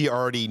me that she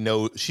already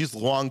knows, she's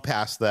long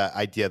past the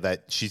idea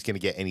that she's going to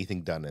get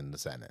anything done in the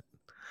Senate.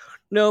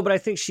 No, but I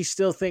think she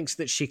still thinks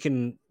that she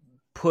can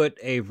put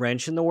a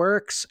wrench in the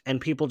works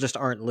and people just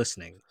aren't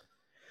listening.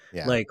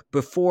 Yeah. Like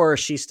before,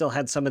 she still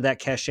had some of that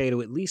cachet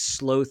to at least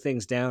slow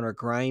things down or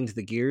grind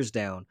the gears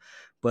down.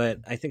 But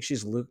I think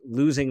she's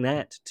losing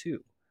that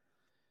too.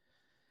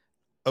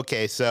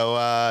 Okay,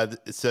 so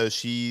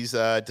she's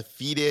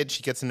defeated.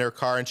 She gets in her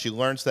car and she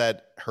learns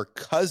that her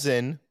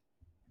cousin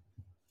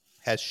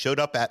has showed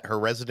up at her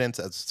residence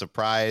as a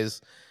surprise.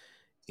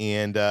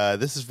 And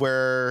this is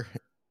where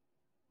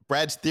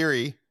Brad's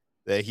theory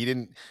that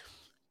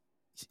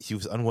he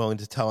was unwilling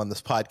to tell on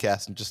this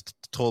podcast and just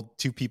told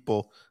two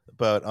people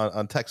about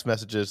on text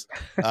messages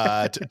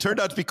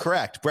turned out to be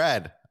correct.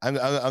 Brad, I'm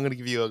going to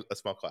give you a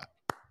small clap.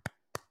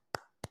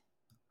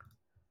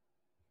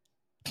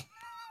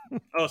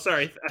 Oh,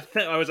 sorry.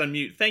 I was on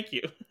mute. Thank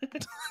you.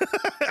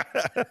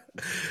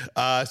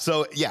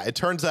 So yeah, it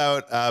turns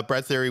out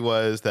Brad's theory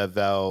was that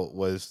Vel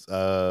was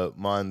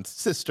Mon's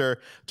sister.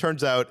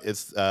 Turns out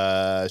it's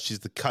she's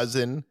the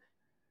cousin.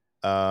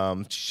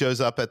 She shows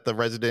up at the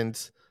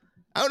residence.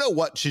 I don't know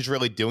what she's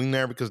really doing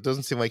there because it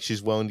doesn't seem like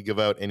she's willing to give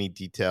out any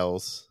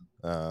details.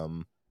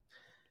 And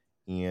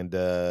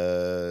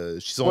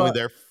she's only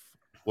there.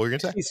 What were you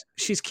going to say?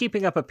 She's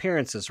keeping up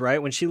appearances,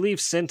 right? When she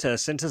leaves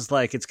Cinta's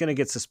like, it's going to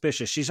get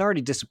suspicious. She's already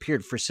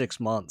disappeared for 6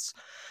 months.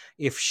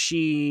 If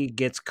she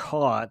gets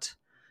caught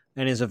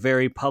and is a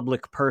very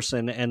public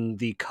person and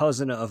the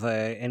cousin of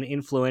an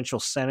influential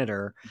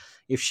senator,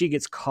 if she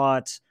gets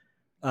caught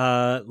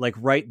like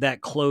right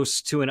that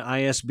close to an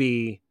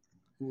ISB,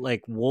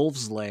 like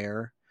Wolf's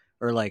Lair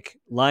or like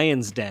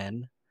Lion's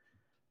Den,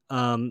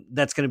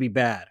 that's going to be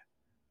bad.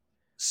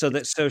 So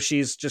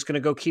she's just going to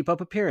go keep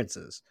up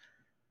appearances.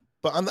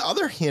 But on the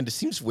other hand, it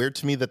seems weird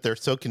to me that they're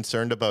so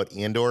concerned about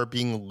Andor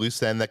being a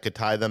loose end that could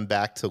tie them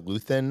back to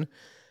Luthen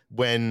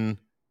when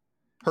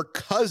her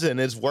cousin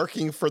is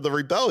working for the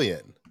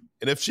rebellion.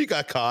 And if she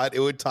got caught,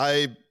 it would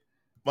tie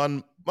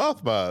Mon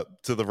Mothma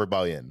to the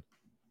rebellion.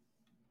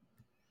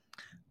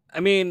 I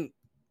mean,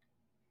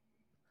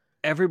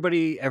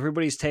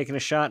 everybody's taking a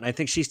shot, and I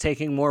think she's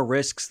taking more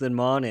risks than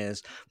Mon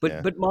is.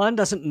 But Mon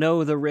doesn't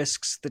know the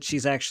risks that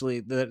she's actually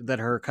that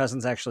her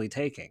cousin's actually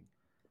taking.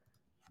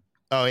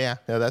 Oh yeah,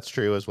 that's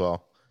true as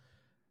well.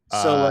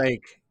 So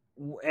like,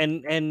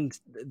 and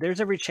there's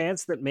every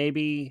chance that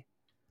maybe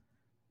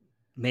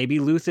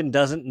Luthen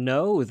doesn't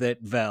know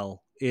that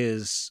Vel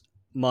is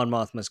Mon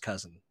Mothma's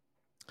cousin.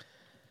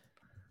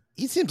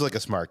 He seems like a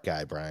smart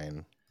guy,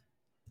 Brian.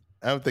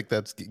 I don't think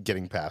that's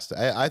getting past it.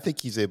 I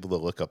think he's able to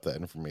look up that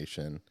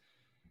information.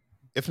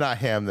 If not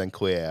him, then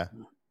Queer.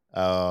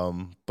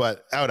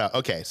 But I don't know.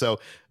 Okay, so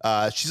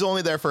she's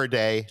only there for a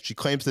day. She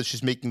claims that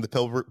she's making the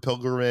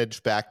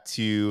pilgrimage back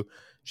to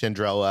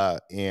Chandrila,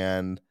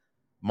 and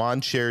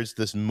Mon shares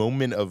this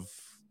moment of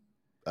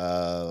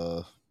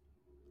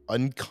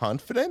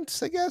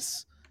unconfidence, I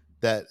guess,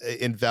 that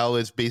in Vel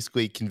is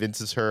basically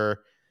convinces her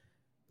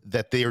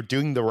that they are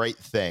doing the right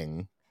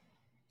thing.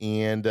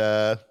 And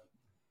I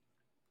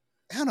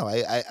don't know.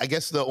 I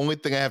guess the only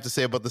thing I have to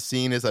say about the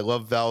scene is I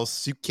love Vel's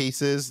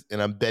suitcases,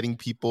 and I'm betting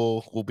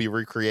people will be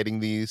recreating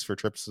these for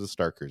trips to the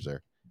Star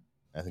Cruiser.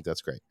 I think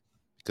that's great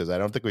because I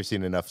don't think we've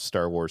seen enough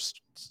Star Wars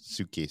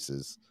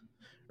suitcases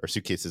or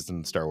suitcases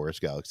in the Star Wars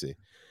galaxy.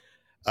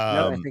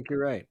 No, I think you're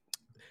right.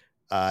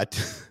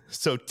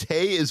 So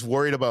Tay is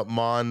worried about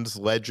Mon's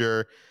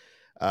ledger,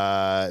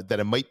 that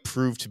it might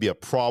prove to be a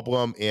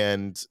problem,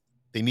 and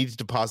they need to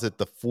deposit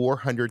the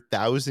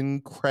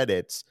 400,000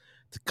 credits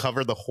to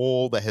cover the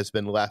hole that has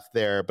been left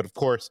there. But of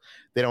course,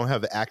 they don't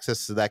have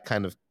access to that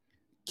kind of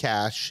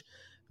cash,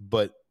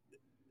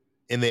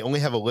 and they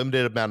only have a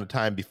limited amount of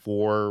time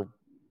before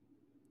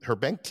her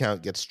bank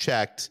account gets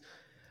checked.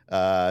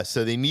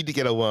 So they need to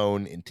get a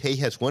loan, and Tay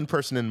has one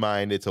person in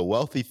mind. It's a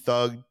wealthy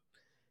thug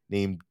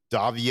named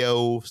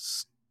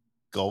Davio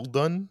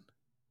Sculdun,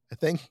 I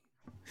think.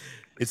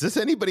 Is this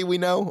anybody we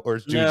know? Or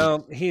is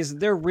no,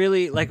 they're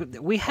really like,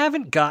 we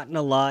haven't gotten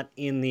a lot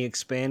in the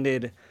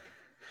expanded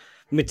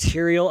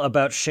material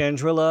about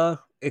Chandrila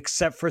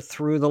except for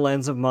through the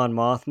lens of Mon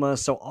Mothma.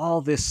 So all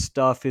this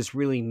stuff is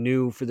really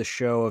new for the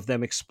show of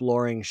them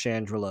exploring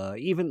Chandrila.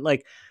 Even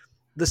like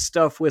the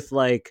stuff with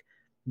like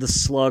the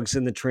slugs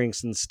and the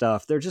drinks and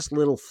stuff. They're just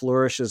little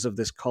flourishes of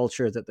this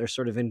culture that they're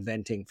sort of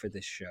inventing for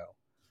this show.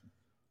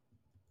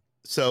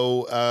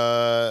 So,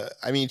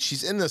 I mean,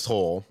 she's in this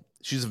hole.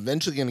 She's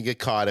eventually going to get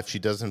caught if she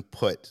doesn't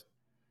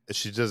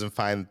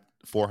find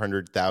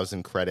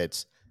 400,000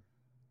 credits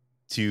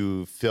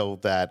to fill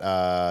that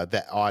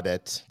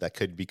audit that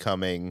could be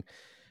coming.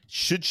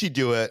 Should she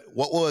do it?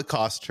 What will it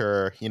cost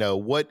her? You know,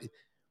 what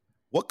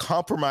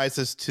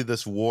compromises to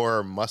this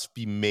war must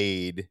be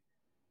made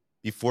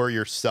before you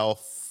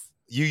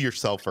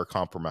yourself are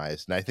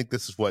compromised? And I think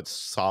this is what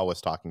Saul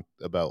was talking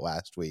about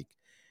last week.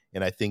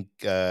 And I think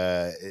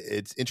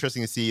it's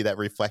interesting to see that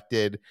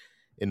reflected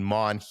in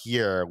Mon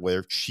here,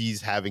 where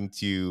she's having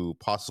to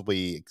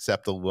possibly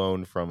accept a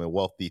loan from a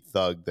wealthy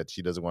thug that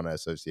she doesn't want to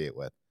associate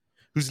with,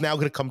 who's now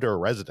going to come to her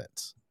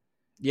residence.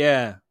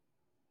 Yeah.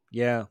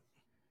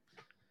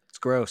 It's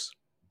gross.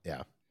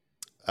 Yeah.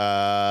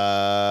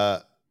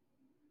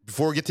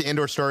 Before we get to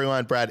Andor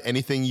storyline, Brad,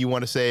 anything you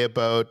want to say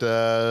about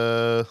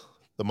the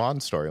Mon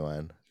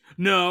storyline?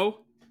 No.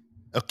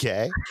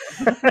 Okay.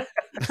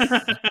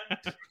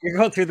 You're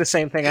going through the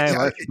same thing I am,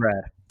 aren't you,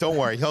 Brad? Don't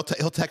worry. He'll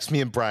text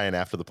me and Brian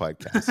after the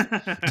podcast.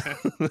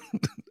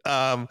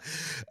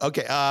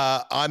 Okay.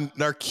 On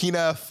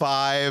Narkina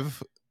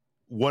 5,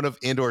 one of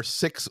Andor's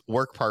 6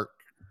 work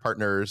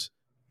partners,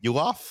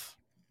 Ulaf. Is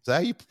that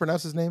how you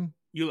pronounce his name?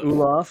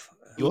 Ulaf.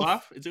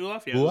 Ulaf? It's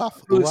Ulaf, yeah.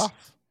 Ulaf.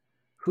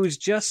 Who's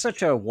just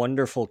such a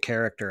wonderful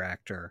character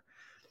actor.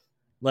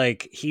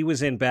 Like, he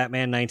was in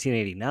Batman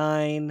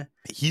 1989.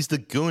 He's the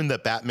goon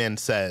that Batman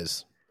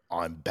says,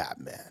 "I'm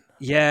Batman."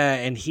 Yeah,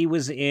 and he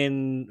was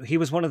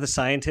one of the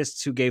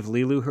scientists who gave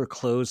Lilu her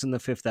clothes in The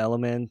Fifth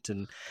Element,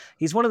 and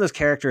he's one of those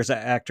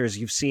actors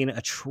you've seen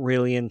a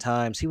trillion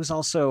times. He was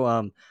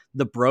also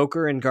the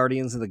broker in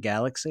Guardians of the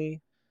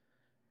Galaxy.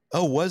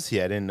 Oh, was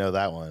he? I didn't know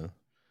that one.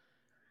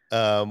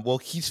 Well,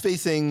 he's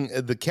facing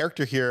the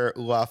character here.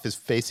 Ulaf is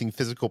facing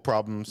physical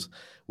problems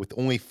with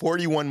only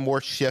 41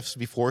 more shifts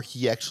before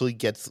he actually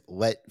gets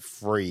let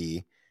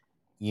free.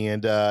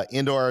 And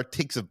Andor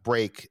takes a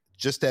break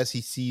just as he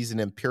sees an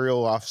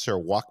Imperial officer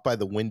walk by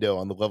the window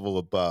on the level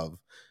above.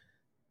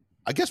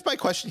 I guess my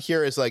question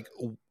here is, like,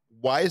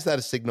 why is that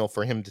a signal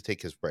for him to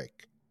take his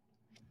break?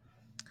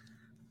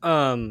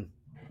 So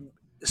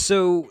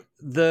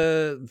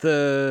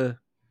the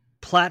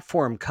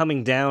platform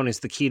coming down is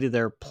the key to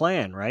their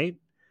plan, right?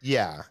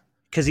 Yeah.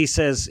 Because he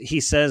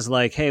says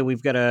like, hey,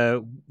 we've got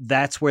to,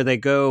 that's where they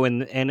go.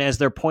 And as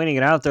they're pointing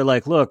it out, they're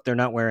like, look, they're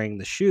not wearing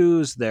the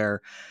shoes.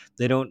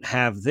 They don't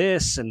have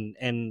this.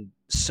 And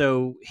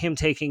so him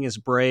taking his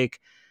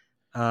break.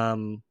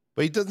 But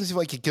he doesn't seem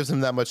like it gives him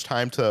that much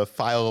time to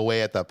file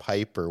away at the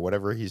pipe or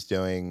whatever he's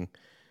doing.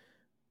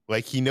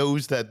 Like, he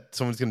knows that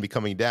someone's going to be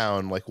coming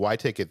down. Like, why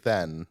take it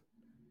then?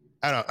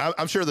 I don't know.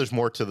 I'm sure there's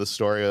more to the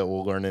story that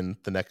we'll learn in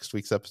the next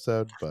week's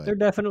episode. But there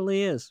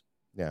definitely is.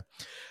 Yeah.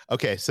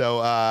 Okay,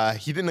 so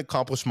he didn't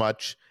accomplish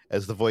much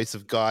as the voice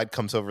of God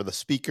comes over the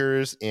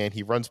speakers, and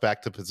he runs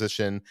back to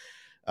position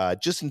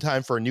just in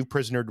time for a new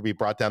prisoner to be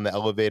brought down the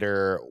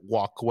elevator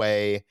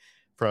walkway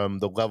from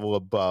the level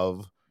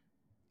above.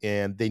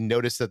 And they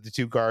notice that the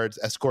 2 guards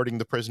escorting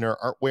the prisoner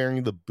aren't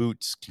wearing the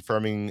boots,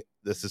 confirming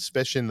the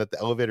suspicion that the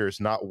elevator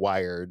is not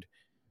wired.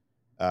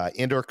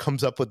 Andor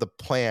comes up with a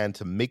plan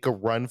to make a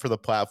run for the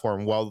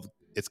platform while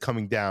it's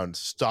coming down,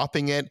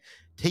 stopping it,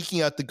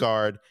 taking out the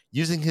guard,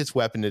 using his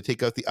weapon to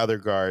take out the other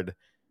guard.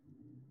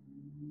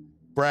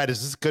 Brad,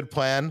 is this a good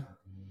plan?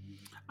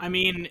 I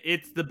mean,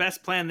 it's the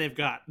best plan they've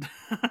got.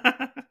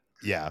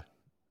 Yeah.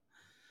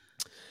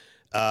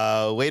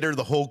 Later,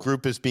 the whole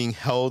group is being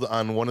held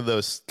on one of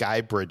those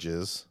sky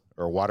bridges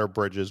or water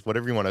bridges,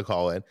 whatever you want to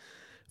call it,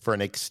 for an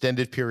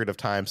extended period of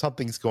time.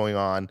 Something's going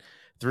on.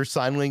 Through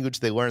sign language,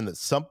 they learn that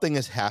something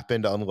has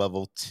happened on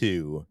level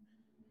 2.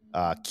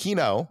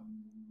 Kino,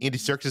 Andy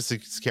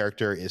Serkis'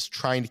 character, is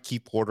trying to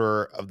keep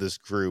order of this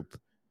group.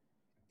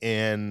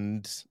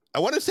 And I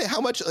want to say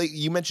how much, like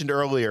you mentioned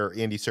earlier,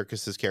 Andy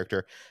Serkis'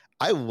 character,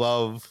 I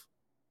love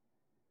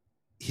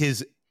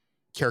his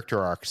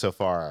character arc so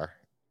far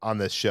on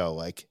this show.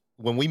 Like,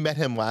 when we met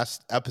him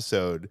last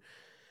episode,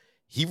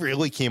 he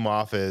really came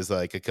off as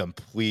like a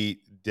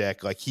complete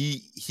dick. Like,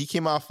 he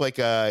came off like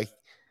a,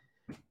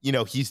 you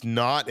know, he's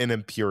not an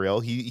Imperial.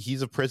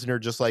 He's a prisoner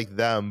just like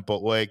them,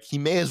 but like, he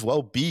may as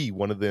well be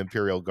one of the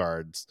Imperial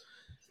guards.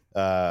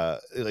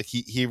 Like,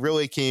 he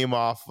really came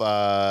off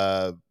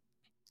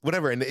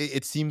whatever. And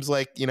it seems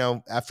like, you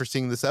know, after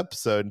seeing this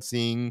episode and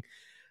seeing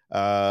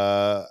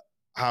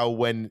how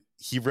when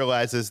he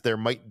realizes there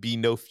might be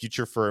no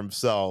future for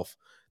himself,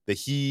 that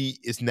he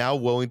is now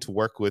willing to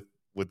work with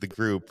the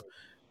group.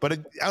 But I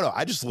don't know.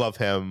 I just love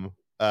him.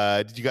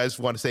 Did you guys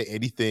want to say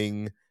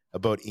anything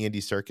about Andy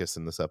Serkis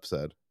in this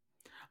episode?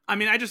 I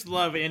mean, I just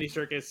love Andy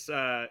Serkis,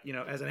 you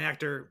know, as an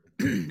actor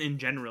in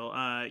general.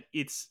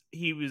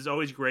 He was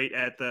always great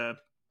at the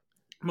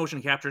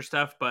motion capture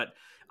stuff, but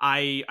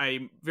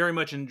I very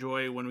much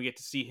enjoy when we get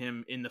to see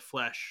him in the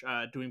flesh,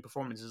 doing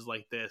performances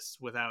like this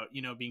without,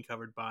 you know, being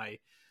covered by,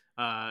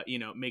 you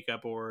know,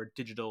 makeup or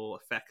digital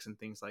effects and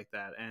things like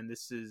that. And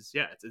this is,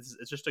 yeah,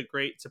 it's just a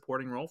great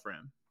supporting role for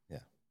him. Yeah.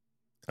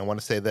 I want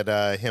to say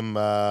that him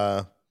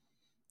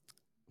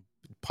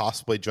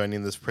possibly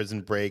joining this prison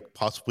break,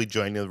 possibly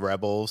joining the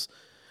rebels,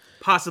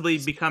 possibly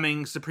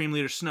becoming Supreme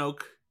Leader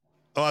Snoke.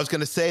 Oh, I was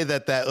going to say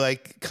that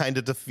like kind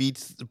of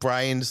defeats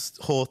Brian's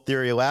whole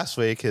theory last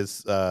week,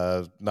 his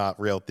not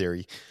real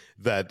theory,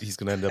 that he's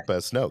going to end up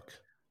as Snoke.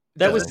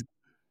 That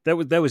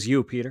was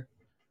you, Peter.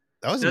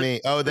 That wasn't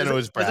me. Oh, then it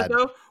was Brad.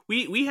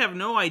 We have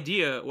no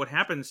idea what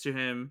happens to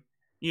him,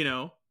 you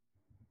know.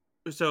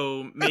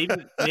 So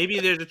maybe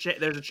there's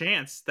a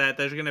chance that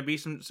there's going to be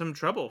some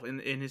trouble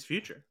in his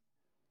future.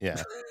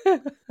 Yeah.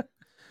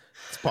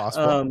 It's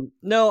possible.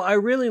 No, I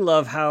really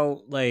love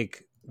how,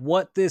 like,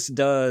 what this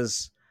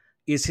does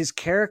is his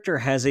character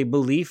has a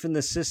belief in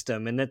the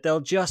system and that they'll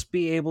just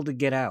be able to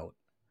get out,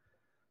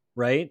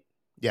 right?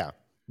 Yeah.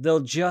 They'll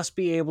just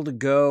be able to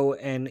go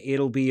and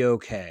it'll be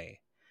okay.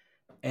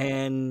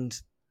 And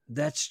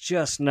that's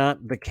just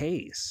not the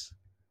case.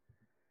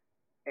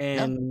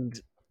 And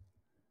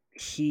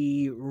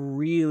he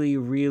really,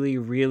 really,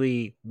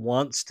 really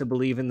wants to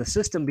believe in the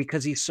system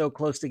because he's so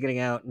close to getting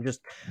out, and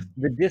just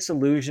the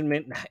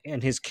disillusionment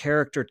and his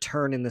character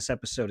turn in this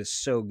episode is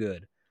so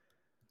good.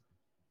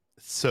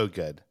 So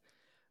good.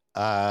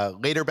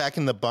 Later back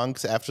in the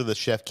bunks after the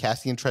chef,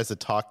 Cassian tries to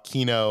talk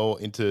Kino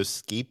into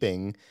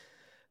escaping,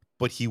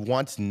 but he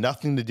wants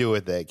nothing to do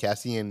with it.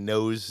 Cassian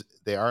knows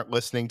they aren't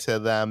listening to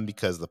them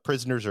because the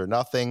prisoners are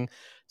nothing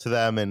to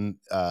them, and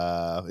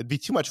it'd be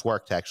too much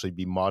work to actually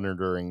be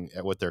monitoring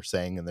at what they're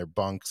saying in their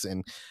bunks.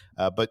 And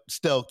but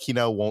still,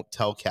 Kino won't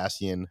tell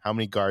Cassian how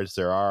many guards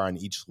there are on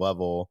each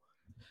level.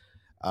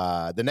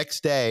 The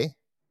next day,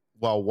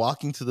 while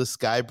walking to the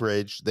Sky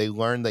Bridge, they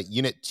learned that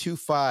Unit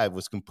 2-5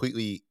 was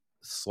completely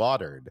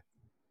slaughtered.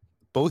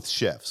 Both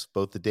shifts,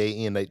 both the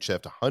day and night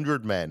shift,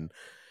 100 men.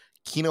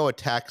 Kino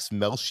attacks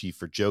Melshi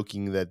for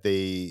joking that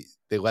they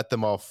let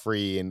them all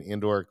free, and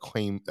Andor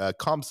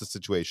calms the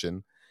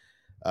situation.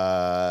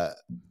 The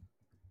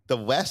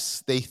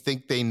less they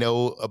think they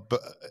know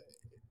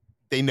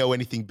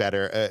anything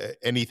better,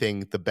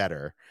 anything the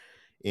better.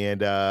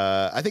 And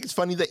I think it's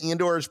funny that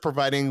Andor is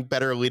providing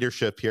better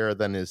leadership here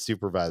than his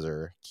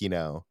supervisor,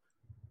 Kino.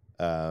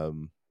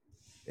 And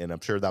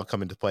I'm sure that'll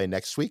come into play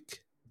next week,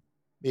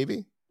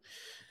 maybe.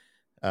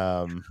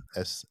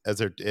 As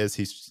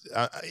he's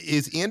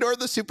is Andor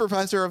the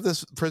supervisor of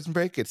this prison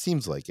break? It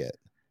seems like it.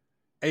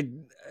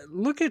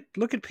 Look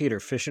at Peter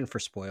fishing for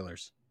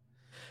spoilers.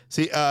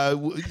 See,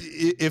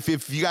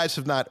 if you guys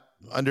have not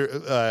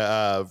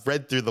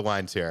read through the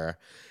lines here,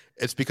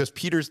 it's because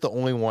Peter's the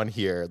only one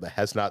here that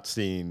has not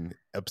seen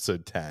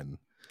episode 10.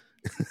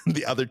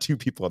 The other two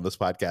people on this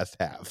podcast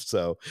have.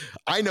 So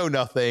I know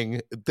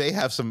nothing. They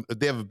have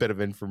a bit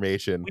of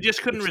information. We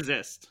just couldn't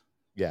resist.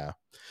 Yeah.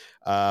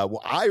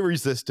 Well, I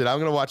resisted. I'm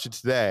going to watch it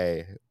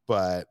today,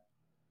 but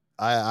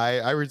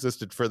I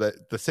resisted for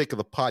the sake of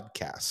the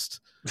podcast.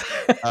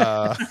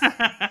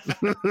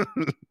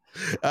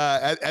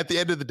 At the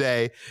end of the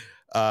day,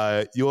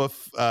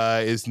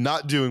 Yulaf is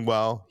not doing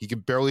well. He can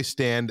barely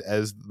stand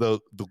as the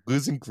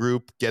losing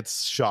group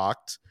gets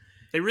shocked.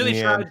 They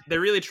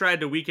really tried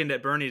to Weekend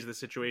at Bernie's the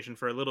situation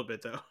for a little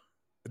bit, though.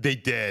 They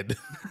did.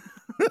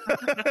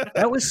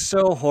 That was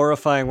so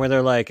horrifying where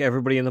they're like,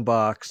 everybody in the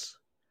box.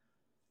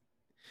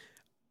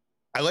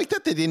 I like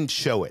that they didn't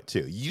show it,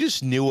 too. You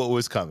just knew what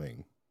was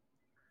coming.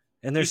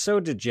 And they're so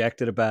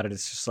dejected about it.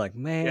 It's just like,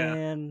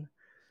 man.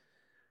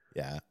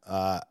 Yeah.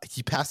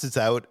 He passes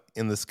out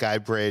in the Sky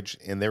Bridge,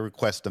 and they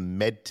request a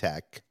med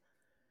tech.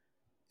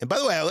 And by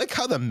the way, I like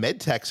how the med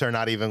techs are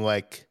not even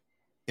like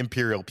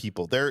Imperial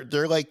people.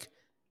 They're like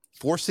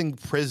forcing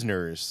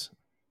prisoners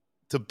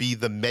to be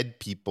the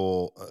med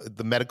people,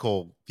 the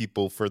medical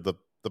people for the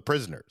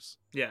prisoners.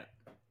 Yeah.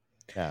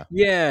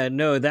 Yeah,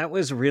 no, that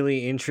was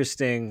really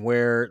interesting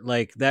where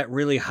like that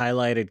really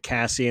highlighted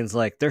Cassian's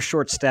like they're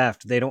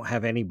short-staffed. They don't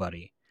have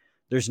anybody.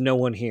 There's no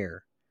one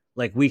here.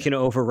 Like we can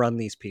overrun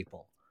these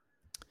people.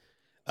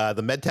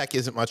 The medtech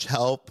isn't much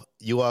help.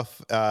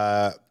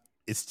 Yulaf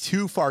is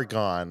too far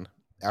gone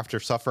after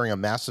suffering a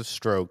massive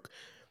stroke.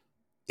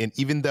 And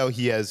even though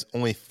he has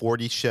only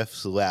 40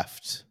 shifts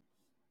left,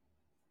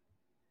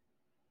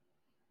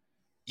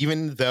 the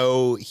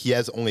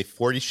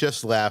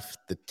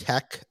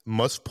tech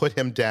must put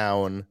him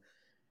down.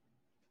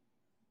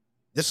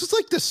 This is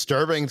like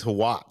disturbing to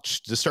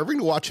watch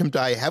him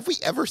die. Have we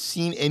ever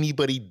seen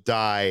anybody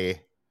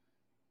die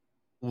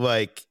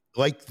like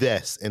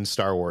this in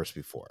Star Wars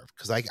before?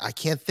 Because I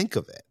can't think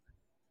of it.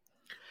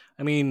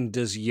 I mean,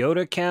 does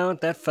Yoda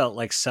count? That felt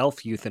like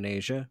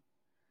self-euthanasia.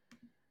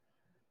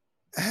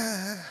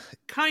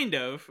 Kind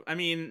of. I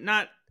mean,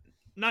 not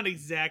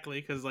exactly,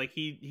 because like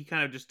he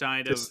kind of just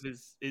died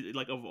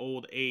of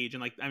old age,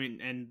 and like I mean,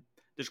 and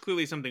there's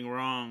clearly something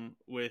wrong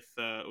with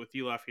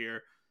Yulaf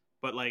here,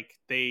 but like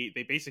they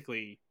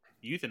basically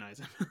euthanize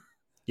him.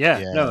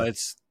 Yeah, no,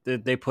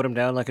 they put him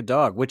down like a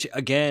dog, which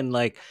again,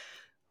 like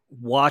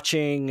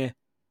watching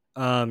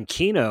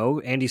Kino,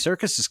 Andy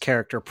Serkis's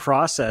character,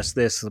 process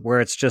this, where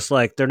it's just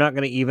like they're not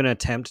going to even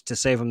attempt to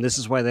save him. This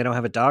is why they don't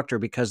have a doctor,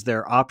 because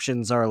their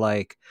options are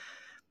like,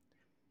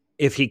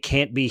 if he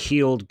can't be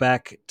healed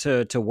back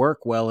to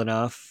work well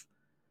enough,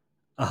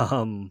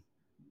 then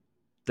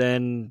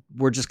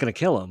we're just going to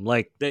kill him.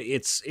 Like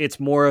it's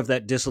more of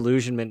that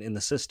disillusionment in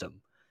the system.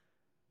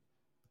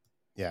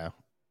 Yeah.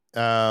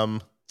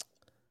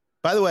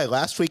 By the way,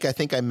 last week I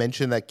think I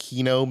mentioned that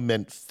Kino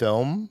meant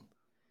film,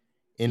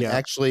 and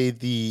actually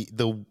the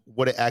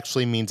what it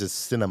actually means is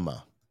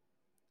cinema.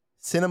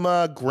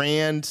 Cinema,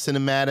 grand,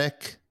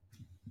 cinematic.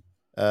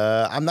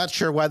 I'm not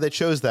sure why they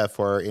chose that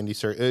for Andy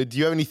Serkis. Do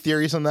you have any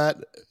theories on that,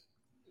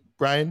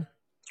 Brian?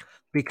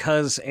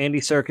 Because Andy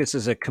Serkis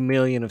is a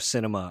chameleon of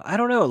cinema. I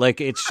don't know. Like,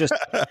 it's just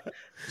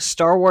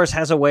Star Wars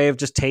has a way of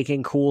just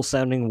taking cool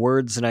sounding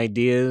words and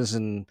ideas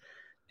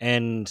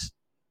and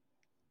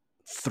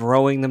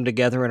throwing them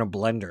together in a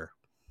blender.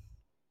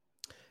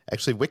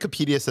 Actually,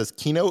 Wikipedia says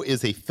Kino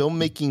is a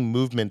filmmaking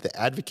movement that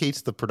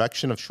advocates the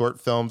production of short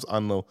films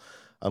on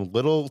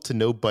little to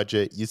no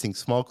budget, using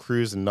small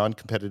crews and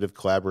non-competitive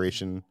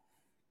collaboration.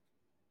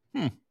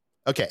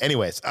 Okay.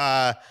 Anyways,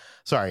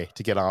 sorry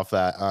to get off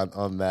that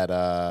on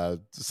that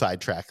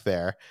sidetrack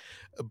there,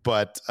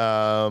 but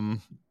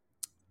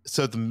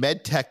so the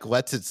MedTech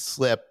lets it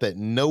slip that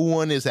no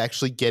one is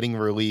actually getting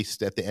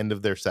released at the end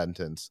of their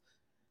sentence.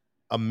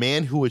 A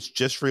man who was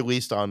just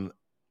released on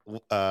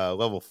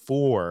level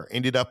 4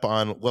 ended up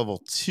on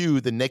level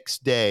 2 the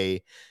next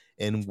day,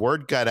 and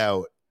word got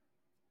out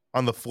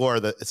on the floor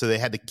so they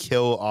had to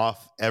kill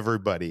off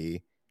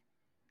everybody.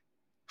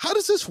 How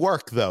does this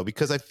work though?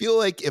 Because I feel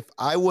like if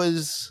I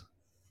was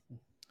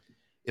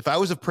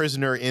a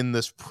prisoner in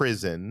this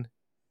prison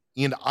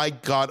and I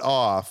got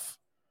off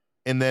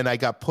and then I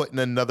got put in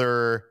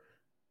another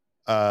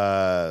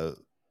level,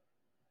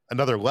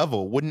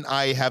 wouldn't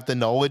I have the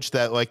knowledge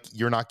that like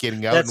you're not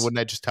getting out, and wouldn't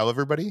I just tell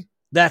everybody?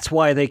 That's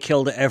why they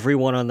killed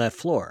everyone on that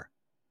floor.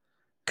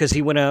 Because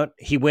he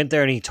went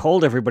there and he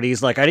told everybody,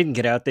 he's like, I didn't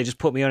get out. They just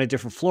put me on a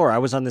different floor. I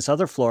was on this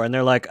other floor. And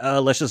they're like,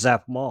 let's just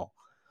zap them all.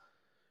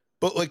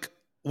 But like,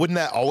 wouldn't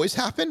that always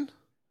happen?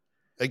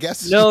 I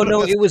guess. No,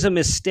 it was a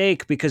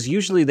mistake because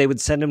usually they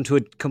would send him to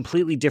a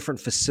completely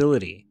different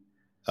facility.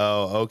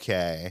 Oh,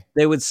 okay.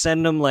 They would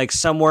send them like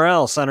somewhere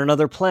else on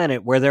another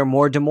planet where they're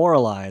more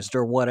demoralized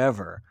or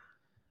whatever.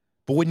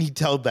 But wouldn't he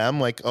tell them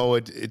like, "Oh,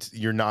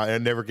 you're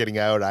never getting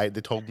out"?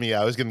 They told me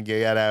I was going to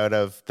get out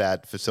of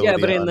that facility.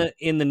 Yeah, but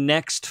in the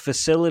next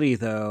facility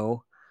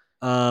though,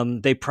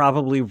 they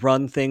probably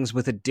run things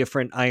with a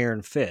different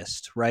iron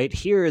fist, right?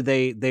 Here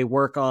they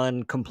work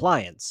on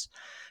compliance,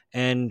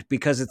 and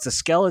because it's a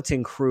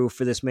skeleton crew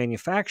for this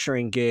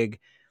manufacturing gig,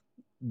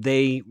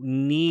 they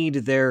need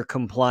their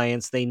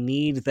compliance. They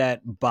need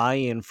that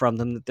buy-in from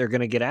them that they're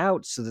going to get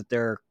out, so that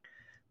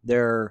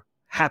they're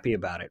happy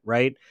about it,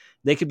 right?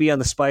 They could be on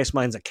the spice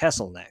mines at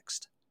Kessel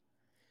next,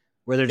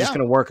 where they're just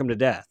going to work them to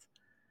death.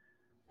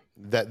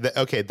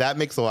 That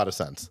makes a lot of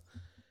sense.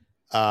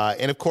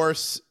 And of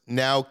course,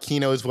 now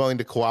Kino is willing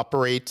to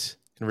cooperate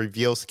and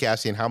reveals to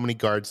Cassian how many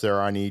guards there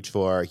are on each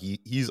floor.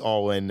 He's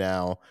all in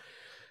now.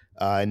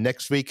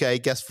 Next week, I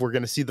guess we're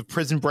going to see the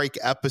Prison Break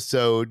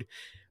episode.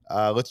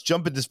 Let's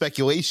jump into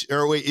speculation.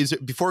 Or wait,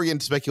 before we get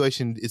into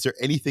speculation, is there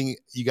anything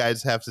you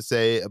guys have to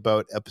say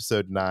about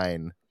episode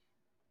 9?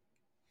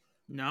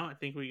 No, I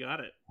think we got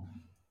it.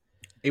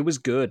 It was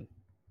good.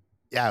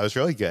 Yeah, it was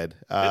really good.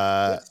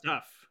 Good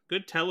stuff.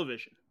 Good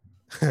television.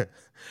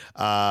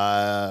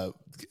 Okay,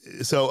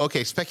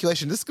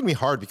 speculation. This is going to be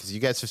hard because you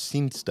guys have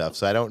seen stuff.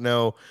 So I don't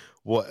know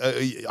what,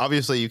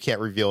 obviously you can't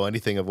reveal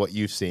anything of what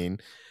you've seen.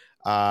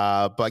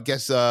 But I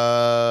guess,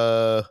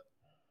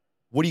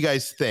 what do you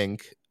guys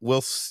think?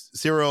 Will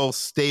Syril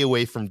stay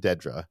away from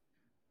Dedra?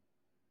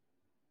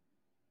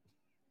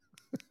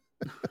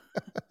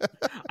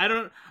 I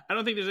don't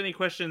think there's any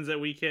questions that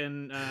we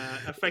can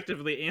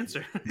effectively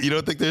answer. You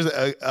don't think there's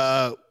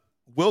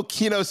will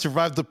Kino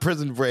survive the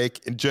prison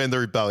break and join the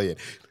rebellion?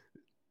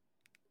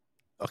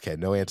 Okay,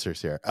 no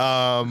answers here.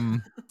 Yeah,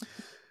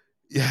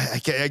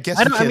 I guess.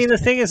 I mean, the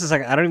thing is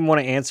like I don't even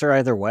want to answer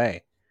either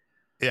way.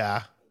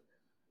 Yeah.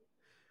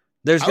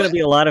 There's going to be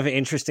a lot of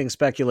interesting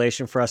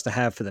speculation for us to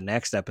have for the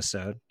next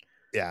episode.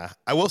 Yeah,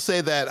 I will say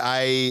that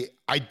I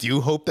do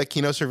hope that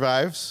Kino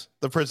survives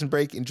the prison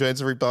break and joins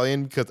the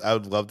rebellion, because I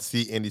would love to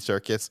see Andy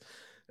Serkis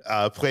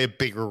play a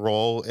bigger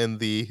role in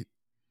the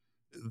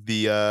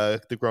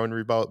growing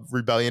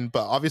rebellion.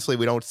 But obviously,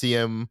 we don't see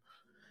him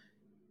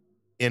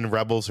in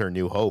Rebels or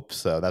New Hope,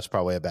 so that's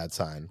probably a bad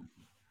sign.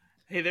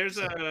 Hey, there's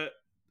a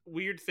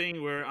weird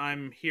thing where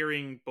I'm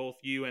hearing both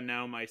you and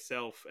now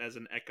myself as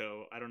an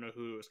echo. I don't know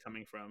who it was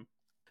coming from.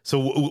 So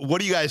what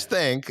do you guys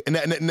think? And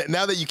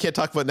now that you can't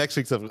talk about next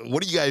week's stuff,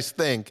 what do you guys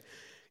think?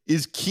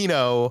 Is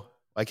Kino...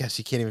 I guess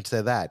you can't even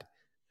say that.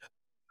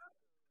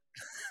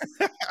 Rebels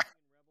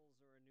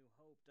or A New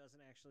Hope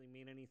doesn't actually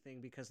mean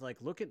anything because, like,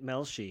 look at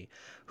Melshi,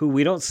 who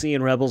we don't see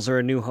in Rebels or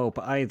A New Hope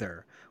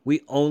either. We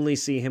only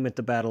see him at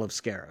the Battle of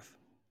Scarif.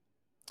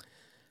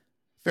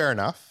 Fair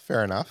enough.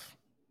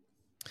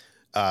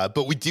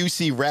 But we do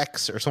see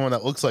Rex, or someone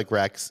that looks like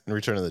Rex, in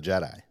Return of the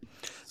Jedi.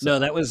 So. No,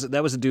 that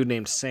was a dude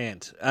named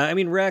Sant. I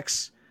mean,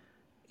 Rex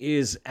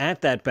is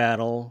at that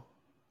battle.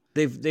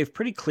 They've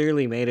pretty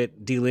clearly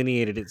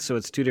delineated it, so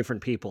it's two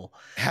different people.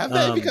 Have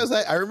they? Because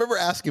I remember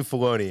asking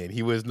Filoni, and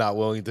he was not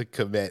willing to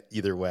commit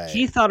either way.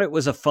 He thought it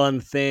was a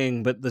fun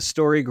thing, but the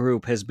story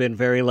group has been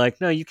very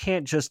like, no, you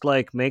can't just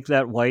like make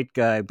that white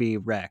guy be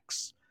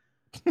Rex.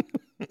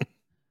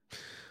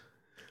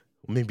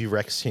 Maybe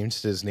Rex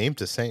changed his name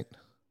to Saint.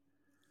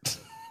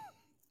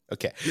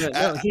 Okay.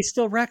 No, he's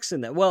still Rex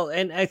in that. Well,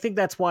 and I think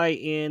that's why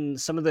in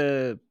some of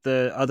the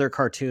other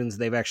cartoons,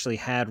 they've actually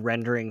had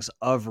renderings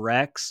of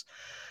Rex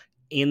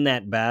in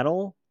that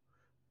battle.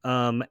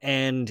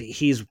 And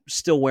he's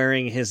still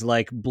wearing his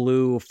like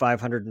blue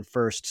 501st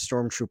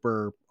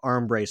Stormtrooper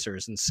arm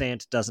bracers, and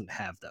Sant doesn't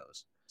have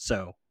those.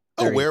 So,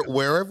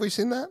 where have we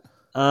seen that?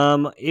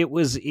 It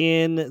was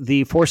in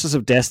the Forces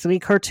of Destiny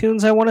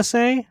cartoons, I want to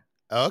say.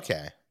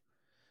 Okay,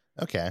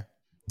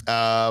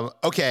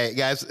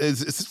 guys,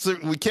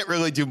 we can't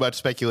really do much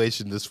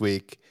speculation this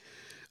week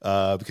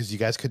because you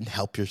guys couldn't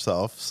help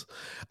yourselves.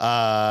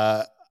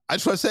 I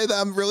just want to say that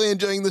I'm really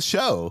enjoying the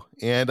show,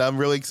 and I'm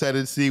really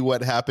excited to see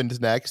what happens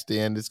next.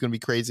 And it's going to be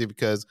crazy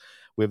because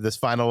we have this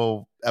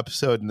final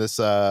episode in this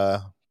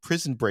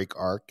prison break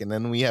arc, and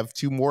then we have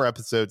 2 more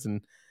episodes,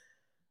 and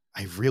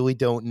I really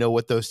don't know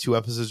what those 2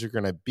 episodes are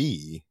going to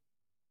be.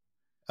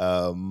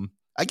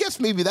 I guess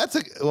maybe that's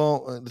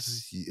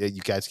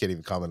you guys can't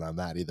even comment on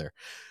that either.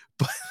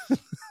 But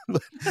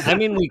I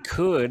mean, we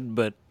could,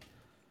 but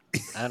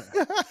I don't...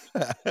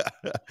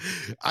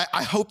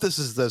 I hope this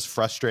is as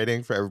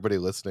frustrating for everybody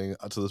listening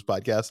to this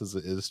podcast as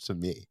it is to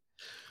me.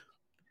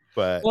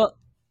 But well,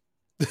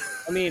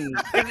 I mean,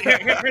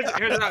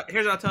 here's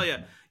what I'll tell you.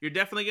 You're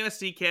definitely going to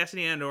see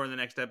Cassidy Andor in the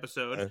next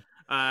episode.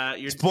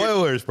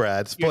 Spoilers,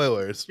 Brad.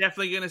 Spoilers. You're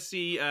definitely going to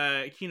see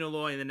Kino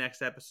Loy in the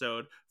next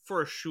episode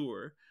for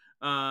sure.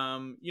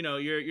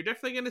 You're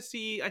definitely going to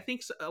see, I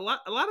think, a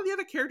lot of the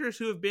other characters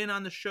who have been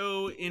on the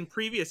show in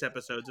previous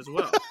episodes as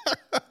well.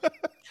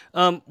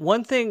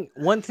 One thing.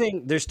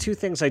 There's 2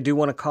 things I do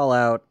want to call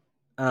out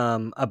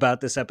about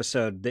this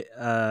episode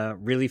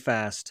really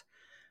fast.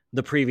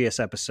 The previous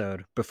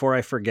episode, before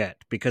I forget,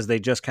 because they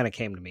just kind of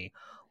came to me.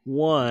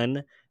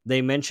 One,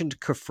 they mentioned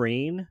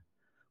Kafrene,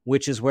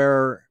 which is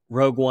where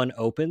Rogue One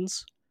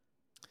opens.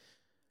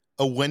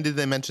 Oh, when did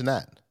they mention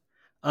that?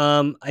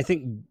 I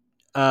think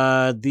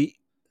the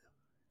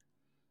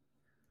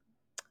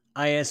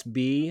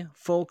ISB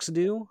folks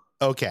do.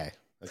 Okay.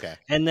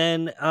 And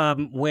then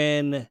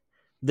when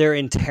they're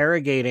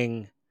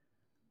interrogating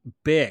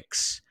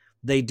Bix,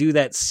 they do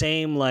that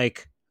same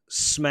like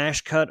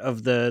smash cut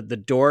of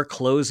the door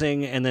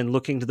closing and then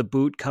looking to the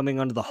boot coming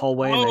onto the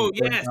hallway. Oh,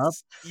 and then up.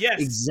 Yes.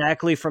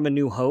 Exactly from A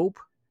New Hope.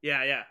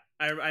 Yeah.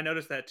 I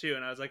noticed that too,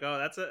 and I was like, oh,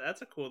 that's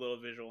a cool little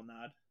visual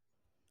nod.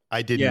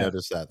 I didn't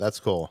notice that. That's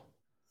cool.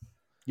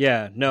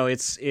 Yeah, no,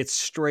 it's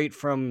straight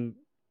from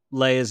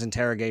Leia's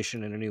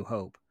interrogation in A New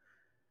Hope.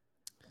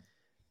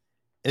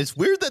 It's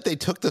weird that they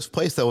took this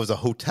place that was a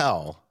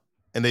hotel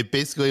and they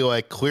basically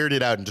like cleared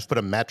it out and just put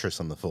a mattress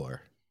on the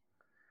floor.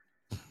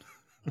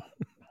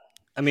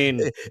 I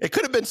mean, it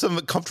could have been some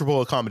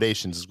comfortable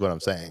accommodations is what I'm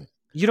saying.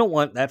 You don't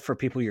want that for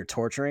people you're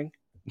torturing.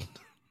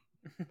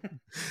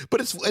 But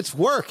it's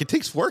work. It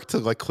takes work to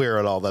like clear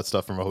out all that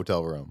stuff from a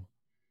hotel room.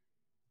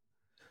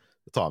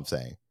 That's all I'm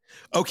saying.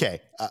 Okay,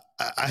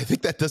 I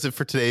think that does it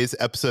for today's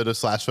episode of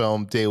Slash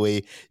Film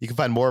Daily. You can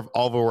find more of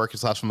all of our work at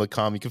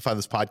slashfilm.com. You can find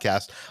this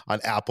podcast on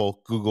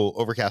Apple, Google,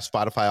 Overcast,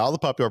 Spotify, all the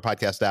popular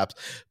podcast apps.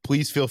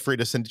 Please feel free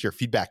to send your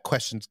feedback,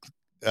 questions,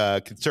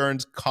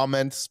 concerns,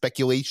 comments,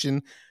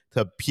 speculation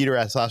to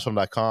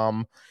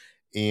peter@slashfilm.com.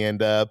 And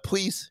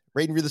please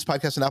rate and review this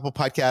podcast on Apple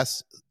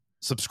Podcasts.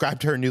 Subscribe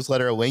to our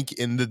newsletter, link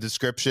in the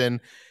description,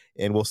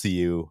 and we'll see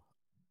you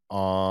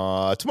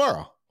tomorrow.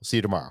 We'll see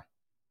you tomorrow.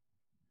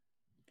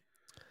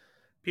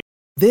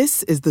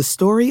 This is the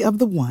story of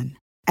the one.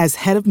 As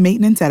head of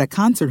maintenance at a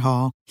concert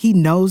hall, he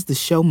knows the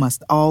show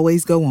must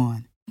always go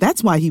on.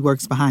 That's why he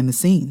works behind the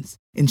scenes,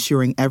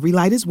 ensuring every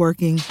light is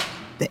working,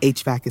 the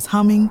HVAC is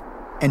humming,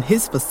 and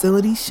his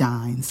facility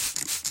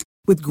shines.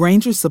 With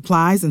Grainger's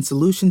supplies and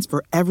solutions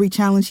for every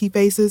challenge he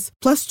faces,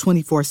 plus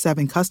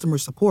 24/7 customer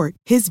support,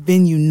 his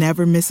venue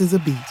never misses a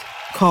beat.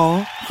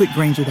 Call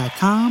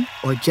quickgrainger.com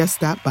or just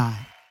stop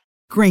by.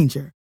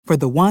 Grainger, for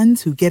the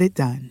ones who get it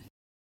done.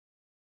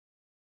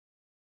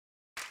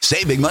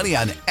 Save big money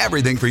on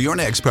everything for your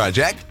next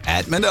project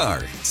at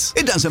Menards.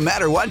 It doesn't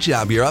matter what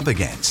job you're up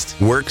against.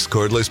 Works,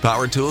 cordless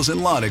power tools,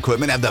 and lawn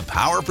equipment have the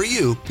power for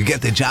you to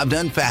get the job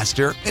done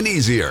faster and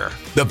easier.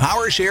 The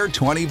PowerShare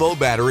 20-volt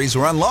batteries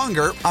run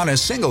longer on a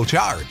single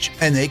charge,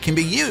 and they can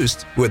be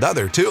used with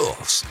other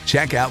tools.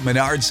 Check out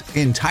Menards'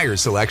 entire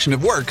selection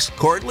of Works,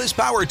 cordless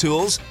power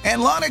tools,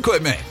 and lawn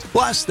equipment.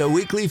 Plus the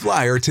weekly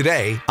flyer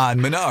today on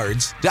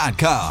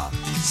Menards.com.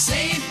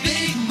 Save